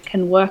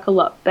can work a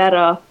lot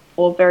better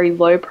for very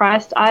low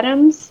priced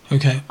items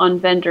on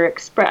Vendor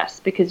Express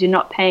because you're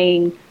not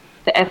paying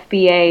the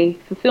FBA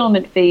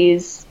fulfillment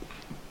fees.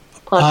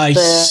 Plus I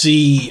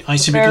see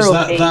because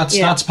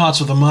that's part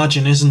of the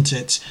margin, isn't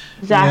it?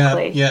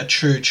 Exactly. Yeah,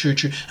 true.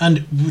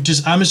 And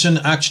does Amazon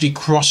actually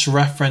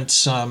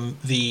cross-reference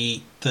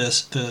the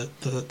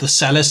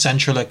Seller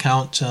Central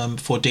account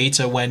for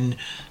data when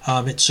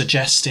it's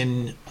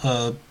suggesting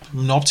an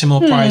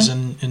optimal price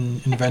in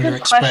Vendor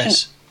Express?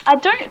 Question. I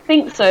don't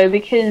think so,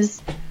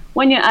 because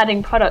when you're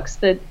adding products,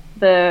 the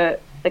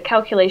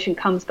calculation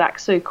comes back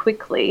so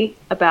quickly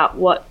about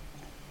what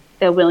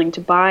they're willing to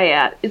buy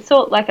at. It's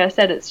all, like I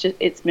said, it's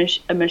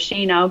a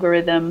machine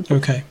algorithm.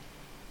 Okay.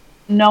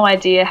 No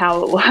idea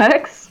how it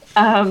works.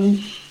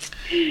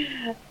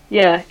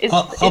 Yeah,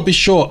 I'll be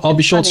sure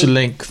to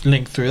link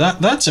through that.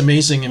 That's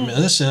amazing.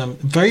 That's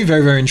very,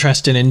 very, very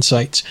interesting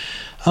insight.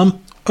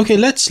 Okay,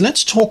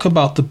 let's talk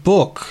about the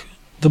book.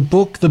 The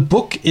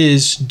book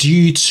is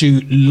due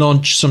to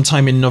launch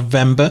sometime in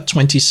November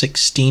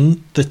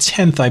 2016, the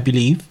 10th, I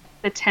believe.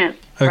 The 10th.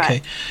 Okay.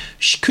 Right.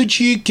 Could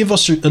you give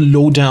us a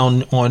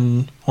lowdown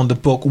on the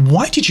book?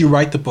 Why did you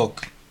write the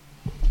book?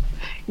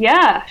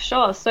 Yeah,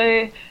 sure.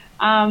 So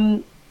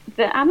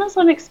the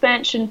Amazon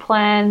expansion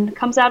plan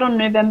comes out on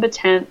November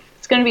 10th.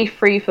 It's going to be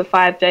free for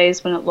 5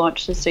 days when it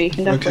launches, so you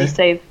can definitely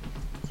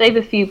save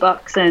a few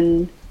bucks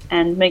and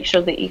make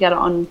sure that you get it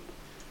on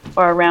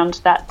or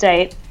around that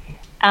date.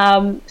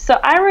 So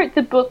I wrote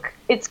the book.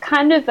 It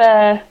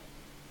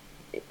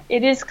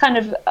is kind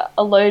of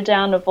a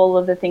lowdown of all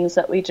of the things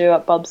that we do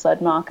at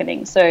Bobsled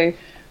Marketing. So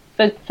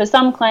for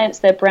some clients,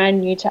 they're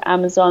brand new to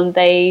Amazon.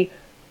 They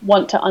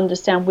want to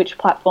understand which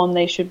platform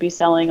they should be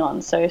selling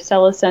on. So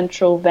Seller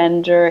Central,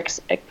 Vendor,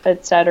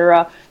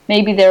 etc.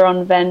 Maybe they're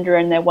on Vendor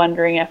and they're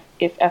wondering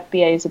if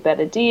FBA is a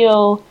better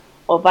deal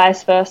or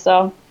vice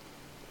versa.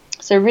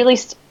 So really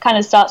kind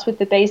of starts with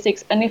the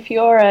basics. And if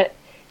you're an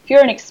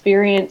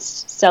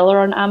experienced seller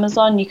on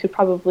Amazon, you could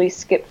probably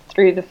skip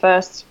through the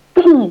first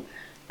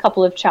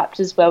couple of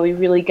chapters where we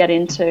really get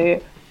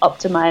into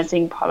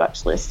optimizing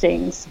product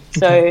listings.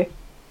 So,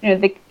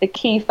 the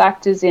key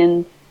factors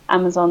in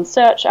Amazon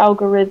search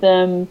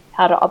algorithm,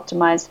 how to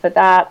optimize for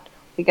that.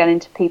 We get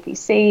into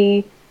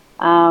PPC.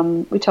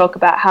 We talk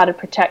about how to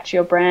protect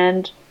your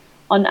brand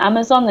on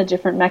Amazon, the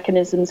different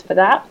mechanisms for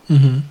that.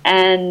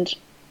 And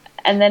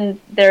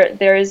then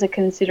there is a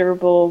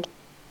considerable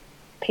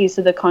piece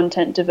of the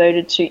content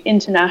devoted to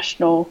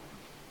international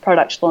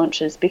product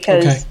launches,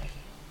 because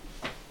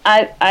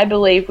I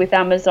believe with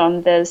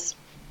Amazon there's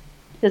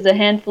a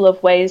handful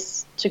of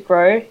ways to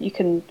grow. You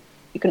can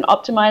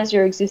optimize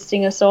your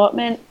existing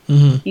assortment.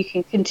 You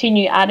can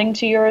continue adding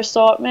to your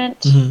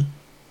assortment.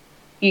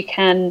 You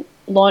can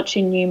launch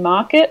in new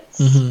markets.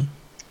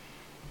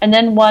 And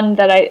then one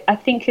that I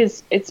think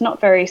it's not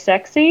very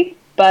sexy,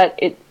 but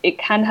it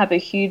can have a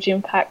huge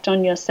impact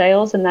on your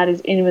sales, and that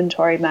is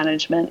inventory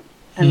management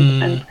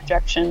and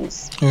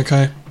projections.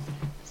 Okay.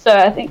 So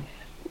I think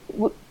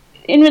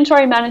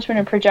inventory management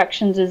and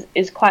projections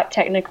is quite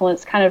technical.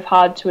 It's kind of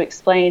hard to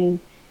explain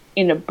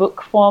in a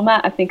book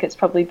format. I think it's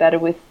probably better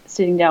with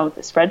sitting down with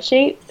a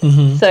spreadsheet.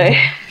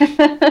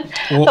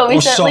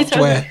 Or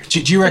software.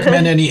 Do you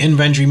recommend any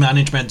inventory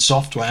management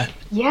software?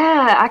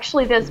 Yeah,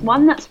 actually there's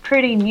one that's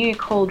pretty new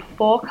called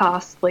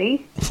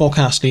Forecastly.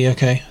 Forecastly,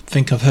 okay. I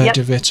think I've heard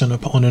of it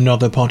on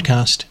another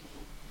podcast.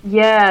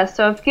 Yeah,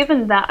 so I've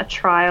given that a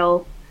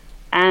trial,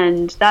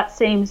 and that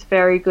seems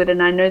very good.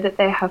 And I know that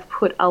they have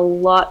put a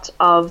lot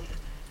of,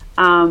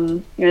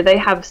 they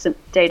have some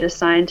data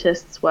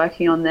scientists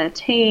working on their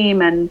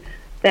team, and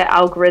their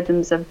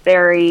algorithms are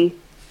very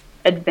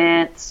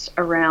advanced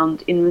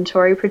around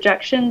inventory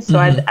projections. So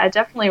I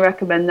definitely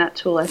recommend that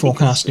tool. I think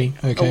Forecastly,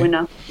 okay. A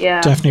winner.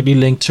 Yeah. Definitely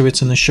link to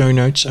it in the show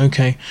notes.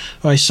 Okay.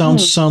 All right,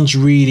 sounds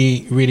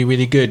really, really,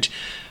 really good.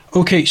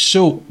 Okay,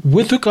 so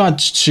with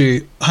regards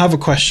to, I have a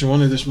question.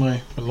 One of this,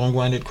 my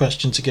long-winded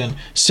questions again.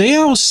 Say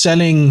I was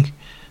selling,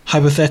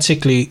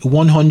 hypothetically,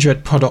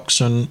 100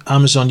 products on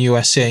Amazon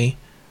USA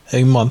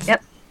a month.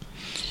 Yep.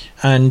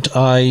 And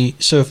I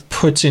sort of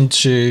put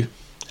into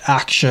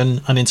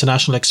action an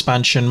international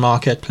expansion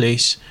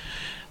marketplace.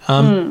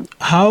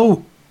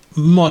 How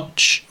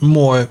much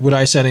more would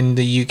I sell in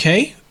the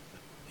UK,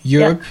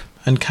 Europe,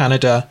 and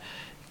Canada,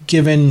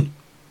 given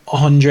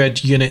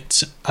 100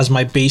 units as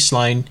my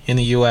baseline in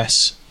the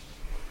US?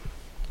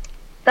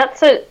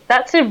 That's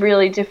a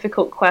really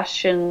difficult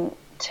question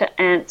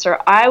to answer.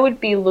 I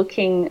would be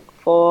looking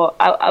for,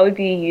 I would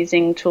be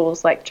using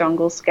tools like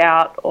Jungle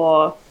Scout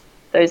or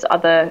those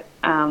other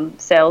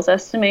sales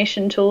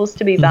estimation tools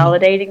to be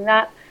validating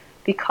that,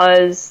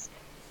 because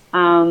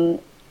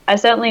I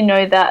certainly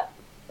know that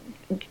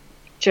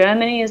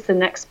Germany is the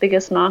next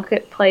biggest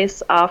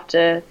marketplace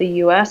after the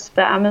US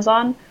for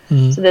Amazon.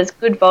 So there's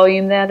good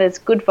volume there. There's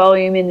good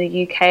volume in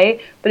the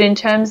UK. But in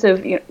terms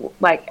of,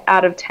 like,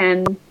 out of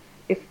 10,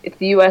 if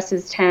the US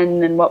is 10,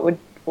 then what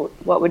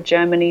would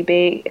Germany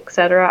be,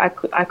 etc.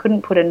 I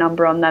couldn't put a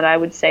number on that. I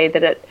would say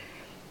that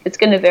it's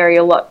going to vary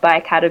a lot by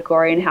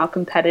category and how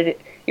competitive,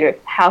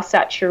 how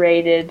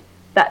saturated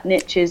that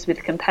niche is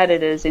with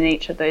competitors in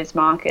each of those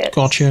markets.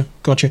 Gotcha.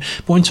 But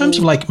in terms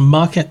of like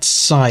market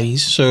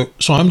size, so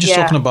I'm just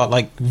talking about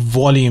like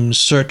volume,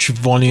 search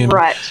volume.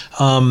 Right.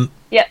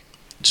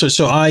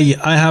 So I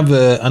have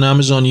an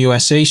Amazon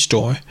USA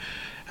store,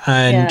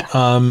 and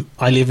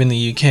I live in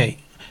the UK.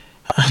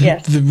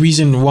 Yes. The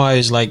reason why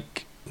is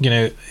like,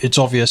 it's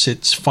obvious.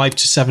 It's 5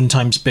 to 7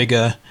 times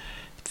bigger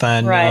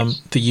than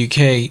the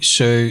UK.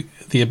 So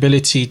the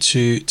ability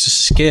to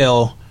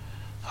scale,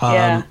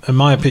 in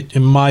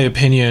my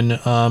opinion,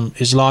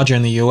 is larger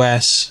in the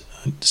US.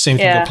 The same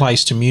thing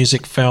applies to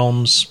music,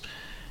 films.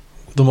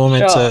 The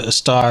moment a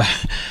star,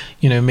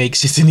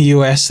 makes it in the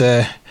US,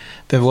 they're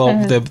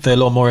a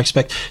lot more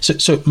expect.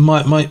 So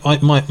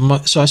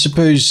I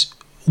suppose,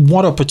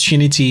 what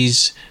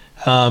opportunities,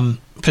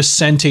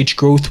 percentage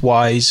growth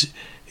wise,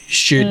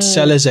 should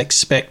sellers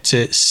expect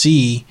to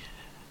see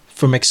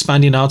from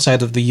expanding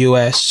outside of the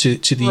US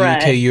to the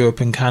UK, Europe,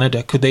 and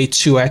Canada? Could they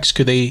 2x?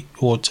 Could they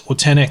or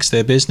 10x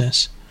their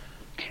business?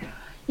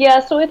 Yeah,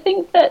 so I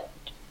think that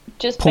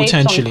just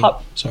potentially,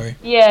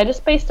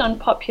 just based on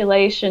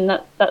population,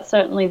 that's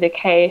certainly the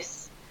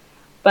case.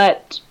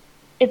 But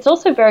it's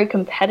also very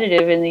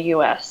competitive in the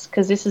US,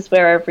 because this is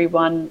where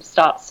everyone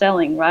starts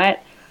selling, right?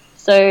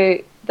 So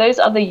those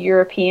other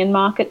European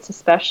markets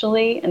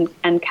especially,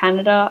 and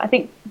Canada, I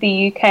think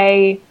the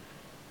UK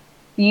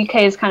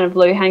is kind of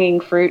low-hanging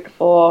fruit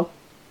for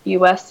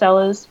US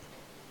sellers,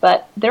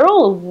 but they're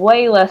all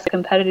way less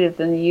competitive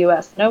than the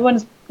US. No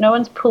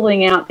one's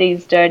pulling out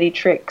these dirty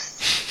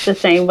tricks the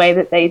same way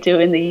that they do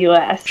in the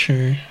US.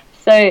 Sure.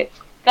 So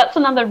that's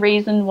another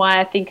reason why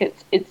I think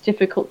it's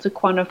difficult to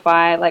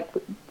quantify, like,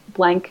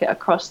 blanket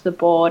across the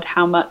board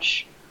how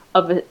much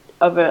of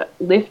a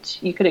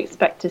lift you could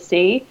expect to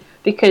see,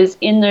 because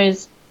in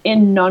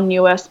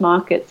non-US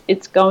markets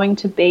it's going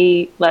to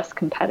be less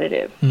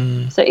competitive.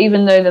 So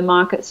even though the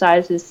market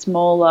size is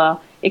smaller,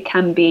 it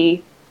can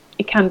be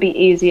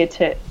easier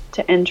to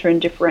enter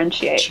and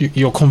differentiate. So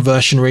your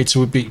conversion rates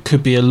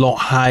could be a lot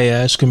higher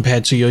as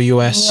compared to your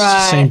US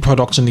same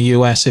product in the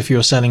US if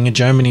you're selling in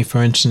Germany,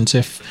 for instance,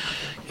 if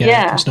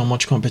there's not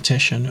much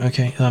competition.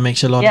 Okay, that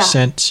makes a lot of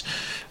sense.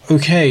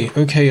 Okay.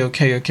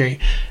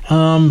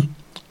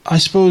 I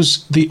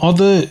suppose the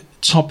other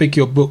topic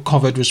your book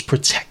covered was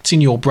protecting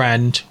your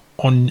brand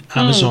on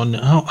Amazon.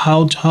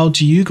 How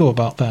do you go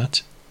about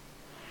that?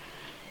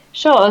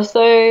 Sure.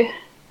 So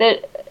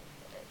the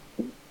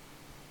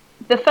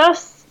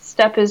first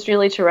step is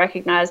really to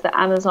recognize that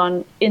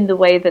Amazon, in the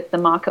way that the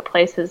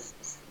marketplace has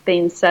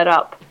been set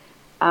up,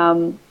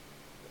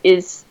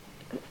 is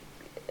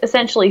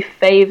essentially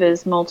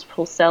favors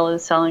multiple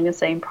sellers selling the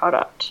same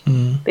product,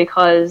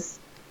 because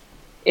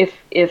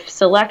if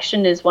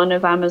selection is one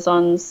of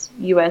Amazon's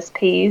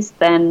USPs,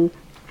 then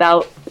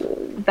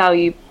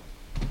value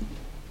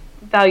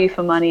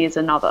for money is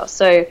another.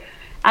 So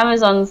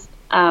Amazon's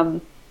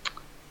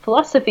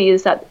philosophy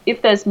is that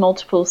if there's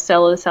multiple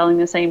sellers selling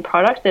the same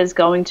product, there's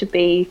going to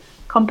be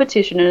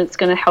competition, and it's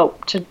going to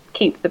help to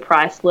keep the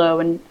price low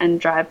and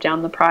drive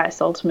down the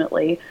price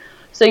ultimately.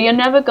 So you're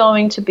never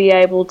going to be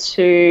able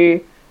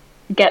to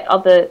get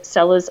other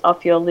sellers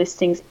off your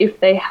listings if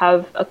they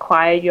have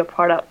acquired your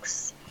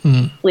products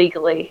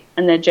legally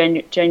and they're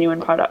genuine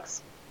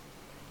products.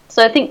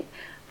 So I think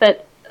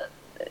that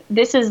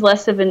this is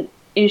less of an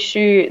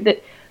issue.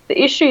 That the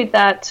issue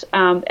that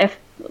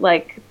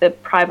like the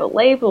private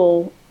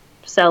label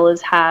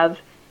sellers have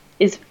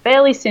is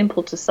fairly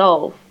simple to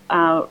solve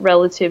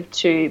relative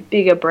to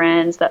bigger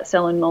brands that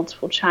sell in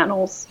multiple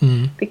channels.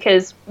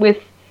 Because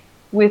with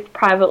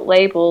private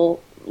labelers,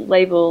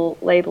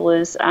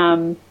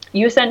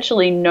 you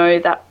essentially know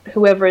that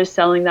whoever is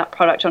selling that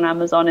product on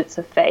Amazon, it's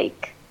a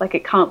fake. Like,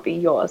 it can't be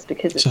yours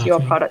because it's your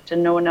product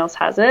and no one else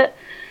has it.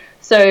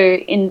 So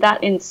in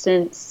that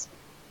instance,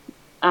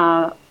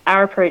 our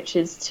approach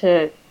is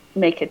to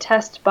make a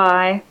test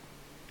buy,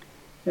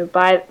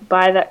 buy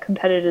that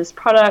competitor's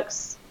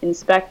products,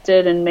 inspect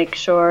it, and make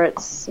sure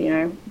it's,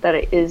 that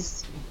it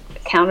is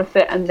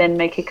counterfeit, and then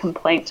make a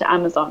complaint to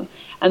Amazon.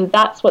 And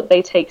that's what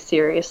they take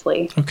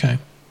seriously. Okay.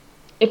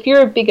 If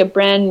you're a bigger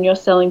brand and you're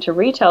selling to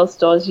retail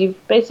stores, you've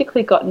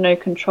basically got no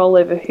control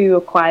over who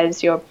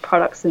acquires your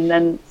products and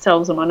then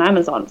sells them on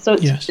Amazon. So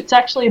it's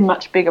actually a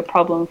much bigger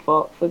problem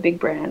for big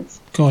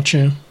brands.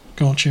 Gotcha.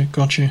 Okay,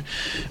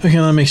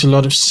 that makes a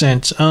lot of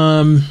sense.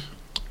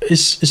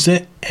 Is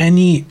there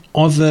any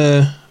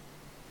other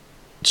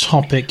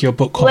topic your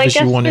book covers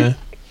you want to...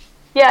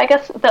 Yeah, I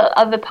guess the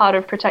other part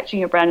of protecting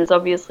your brand is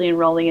obviously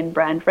enrolling in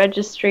brand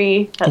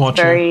registry. That's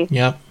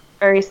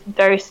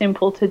very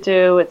simple to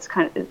do. It's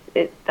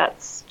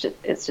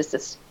it's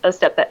just a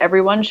step that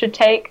everyone should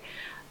take.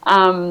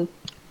 Do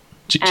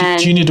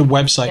you need a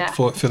website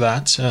for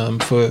that,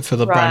 for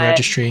the brand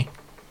registry?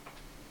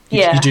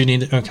 You do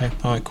need it. Okay.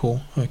 All right.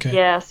 Cool. Okay.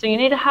 Yeah. So you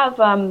need to have.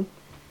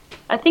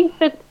 I think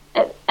that,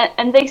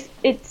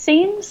 it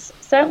seems,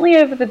 certainly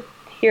over the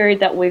period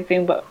that we've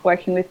been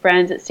working with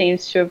brands, it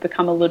seems to have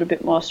become a little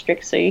bit more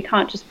strict. So you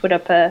can't just put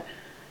up the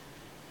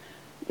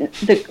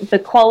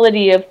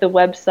quality of the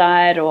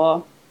website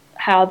or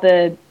how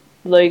the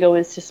logo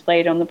is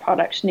displayed on the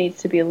product needs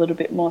to be a little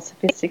bit more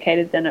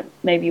sophisticated than it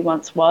maybe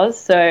once was.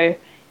 So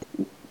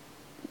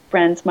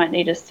brands might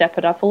need to step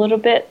it up a little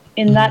bit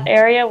in that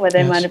area where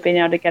they might have been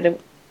able to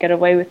get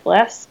away with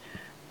less.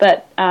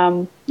 But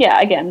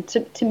again,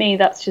 to me,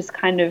 that's just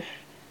kind of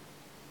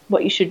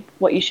what you should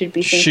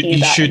be thinking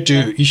about.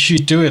 You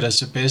should do it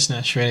as a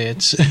business, really.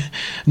 It's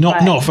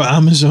not for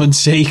Amazon's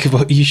sake,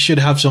 but you should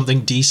have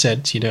something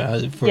decent,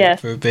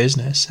 for a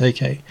business.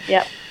 Okay.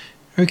 Yeah.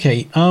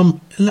 Okay.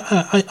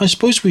 I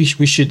suppose we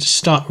should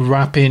start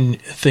wrapping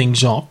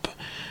things up.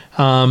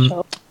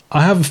 Sure.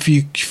 I have a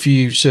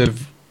few sort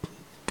of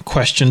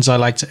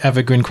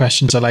evergreen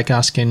questions I like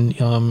asking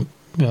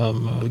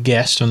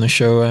guests on the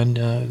show, and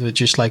they're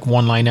just like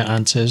one-liner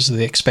answers.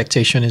 The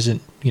expectation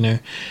isn't,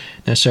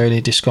 necessarily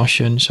a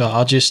discussion. So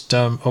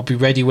I'll be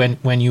ready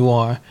when you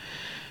are.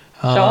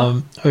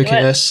 Sure.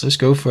 Okay, let's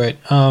go for it.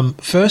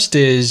 First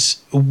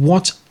is,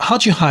 how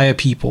do you hire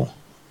people?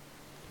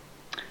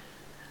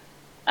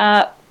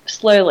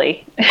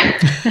 Slowly.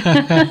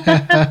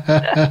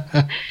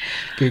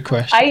 Good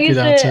question. I use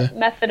a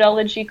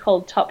methodology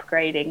called top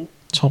grading.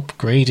 Top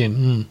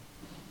grading.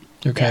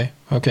 Okay.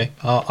 Yeah. Okay.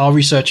 I'll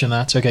research on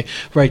that. Okay.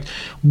 Right.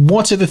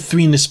 What are the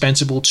 3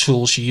 indispensable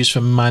tools you use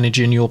for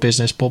managing your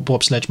business,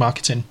 Bob Sledge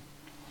Marketing?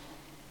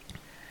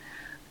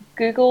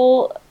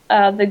 Google,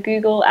 the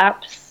Google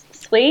Apps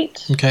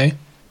suite. Okay.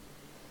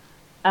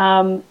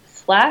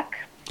 Slack.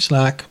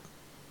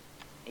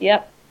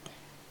 Yep.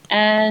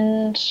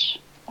 And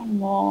one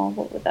more.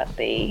 What would that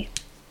be?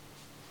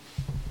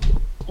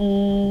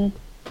 I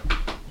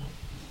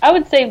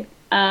would say,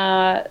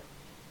 I'm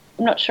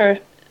not sure.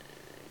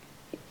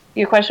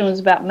 Your question was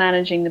about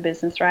managing the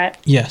business, right?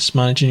 Yes,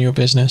 managing your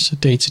business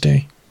day to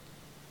day.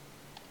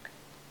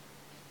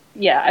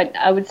 Yeah,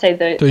 I would say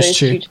those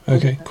two.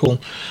 Okay, cool.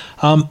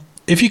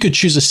 If you could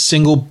choose a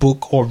single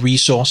book or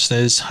resource that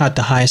has had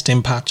the highest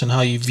impact on how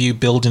you view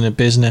building a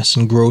business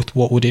and growth,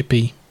 what would it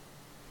be?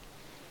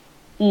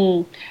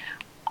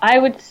 I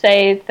would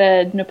say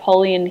the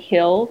Napoleon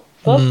Hill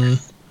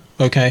books.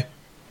 Okay.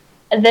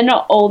 They're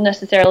not all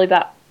necessarily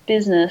about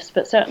business,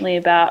 but certainly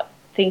about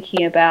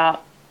thinking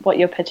about what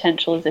your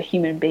potential as a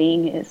human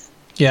being is.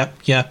 Yeah.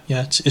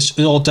 It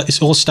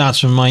all starts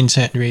from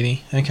mindset,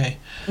 really. Okay.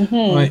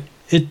 Right.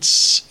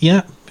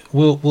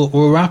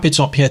 We'll wrap it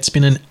up here. It's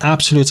been an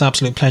absolute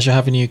pleasure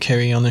having you,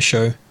 Kiri, on the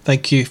show.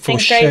 Thank you for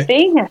sharing.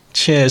 Being here.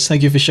 Cheers.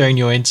 Thank you for sharing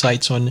your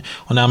insights on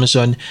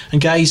Amazon.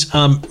 And guys,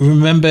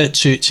 remember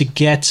to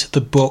get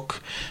the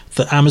book,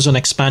 the Amazon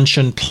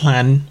Expansion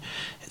Plan,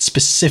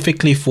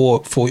 specifically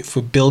for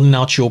building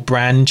out your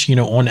brand,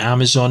 on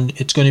Amazon.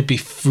 It's going to be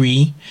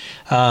free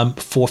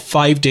for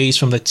 5 days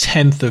from the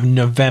 10th of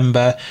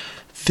November.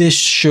 This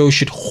show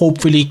should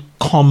hopefully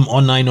come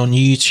online on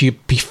YouTube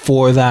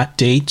before that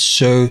date.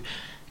 So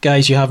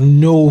guys, you have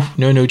no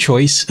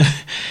choice.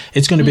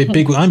 It's going to be a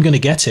big one. I'm going to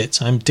get it.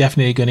 I'm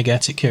definitely going to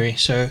get it, Kiri.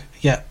 So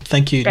yeah,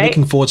 thank you. Great.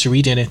 Looking forward to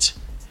reading it.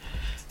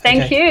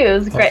 Thank you. It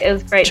was great. It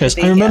was great. Cheers.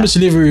 To be I remember here. to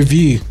leave a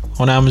review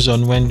on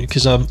Amazon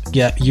because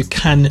you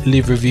can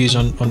leave reviews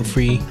on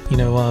free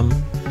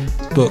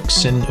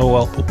books and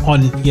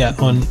on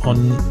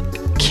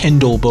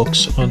Kindle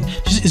books.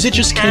 Is it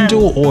just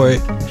Kindle, or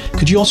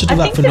could you also do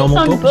that for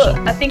normal books?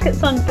 I think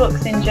it's on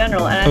books in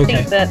general, and I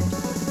think that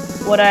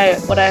what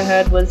I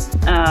heard was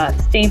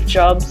Steve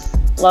Jobs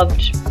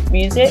loved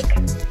music,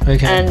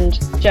 and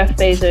Jeff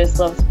Bezos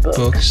loves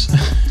books.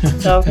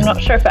 So I'm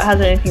not sure if it has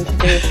anything to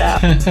do with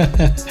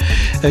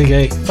that.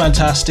 Okay,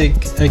 fantastic.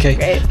 Okay,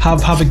 great.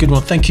 Have a good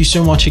one. Thank you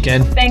so much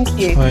again. Thank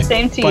you. Right.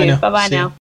 Same to Bye you. now. Bye now.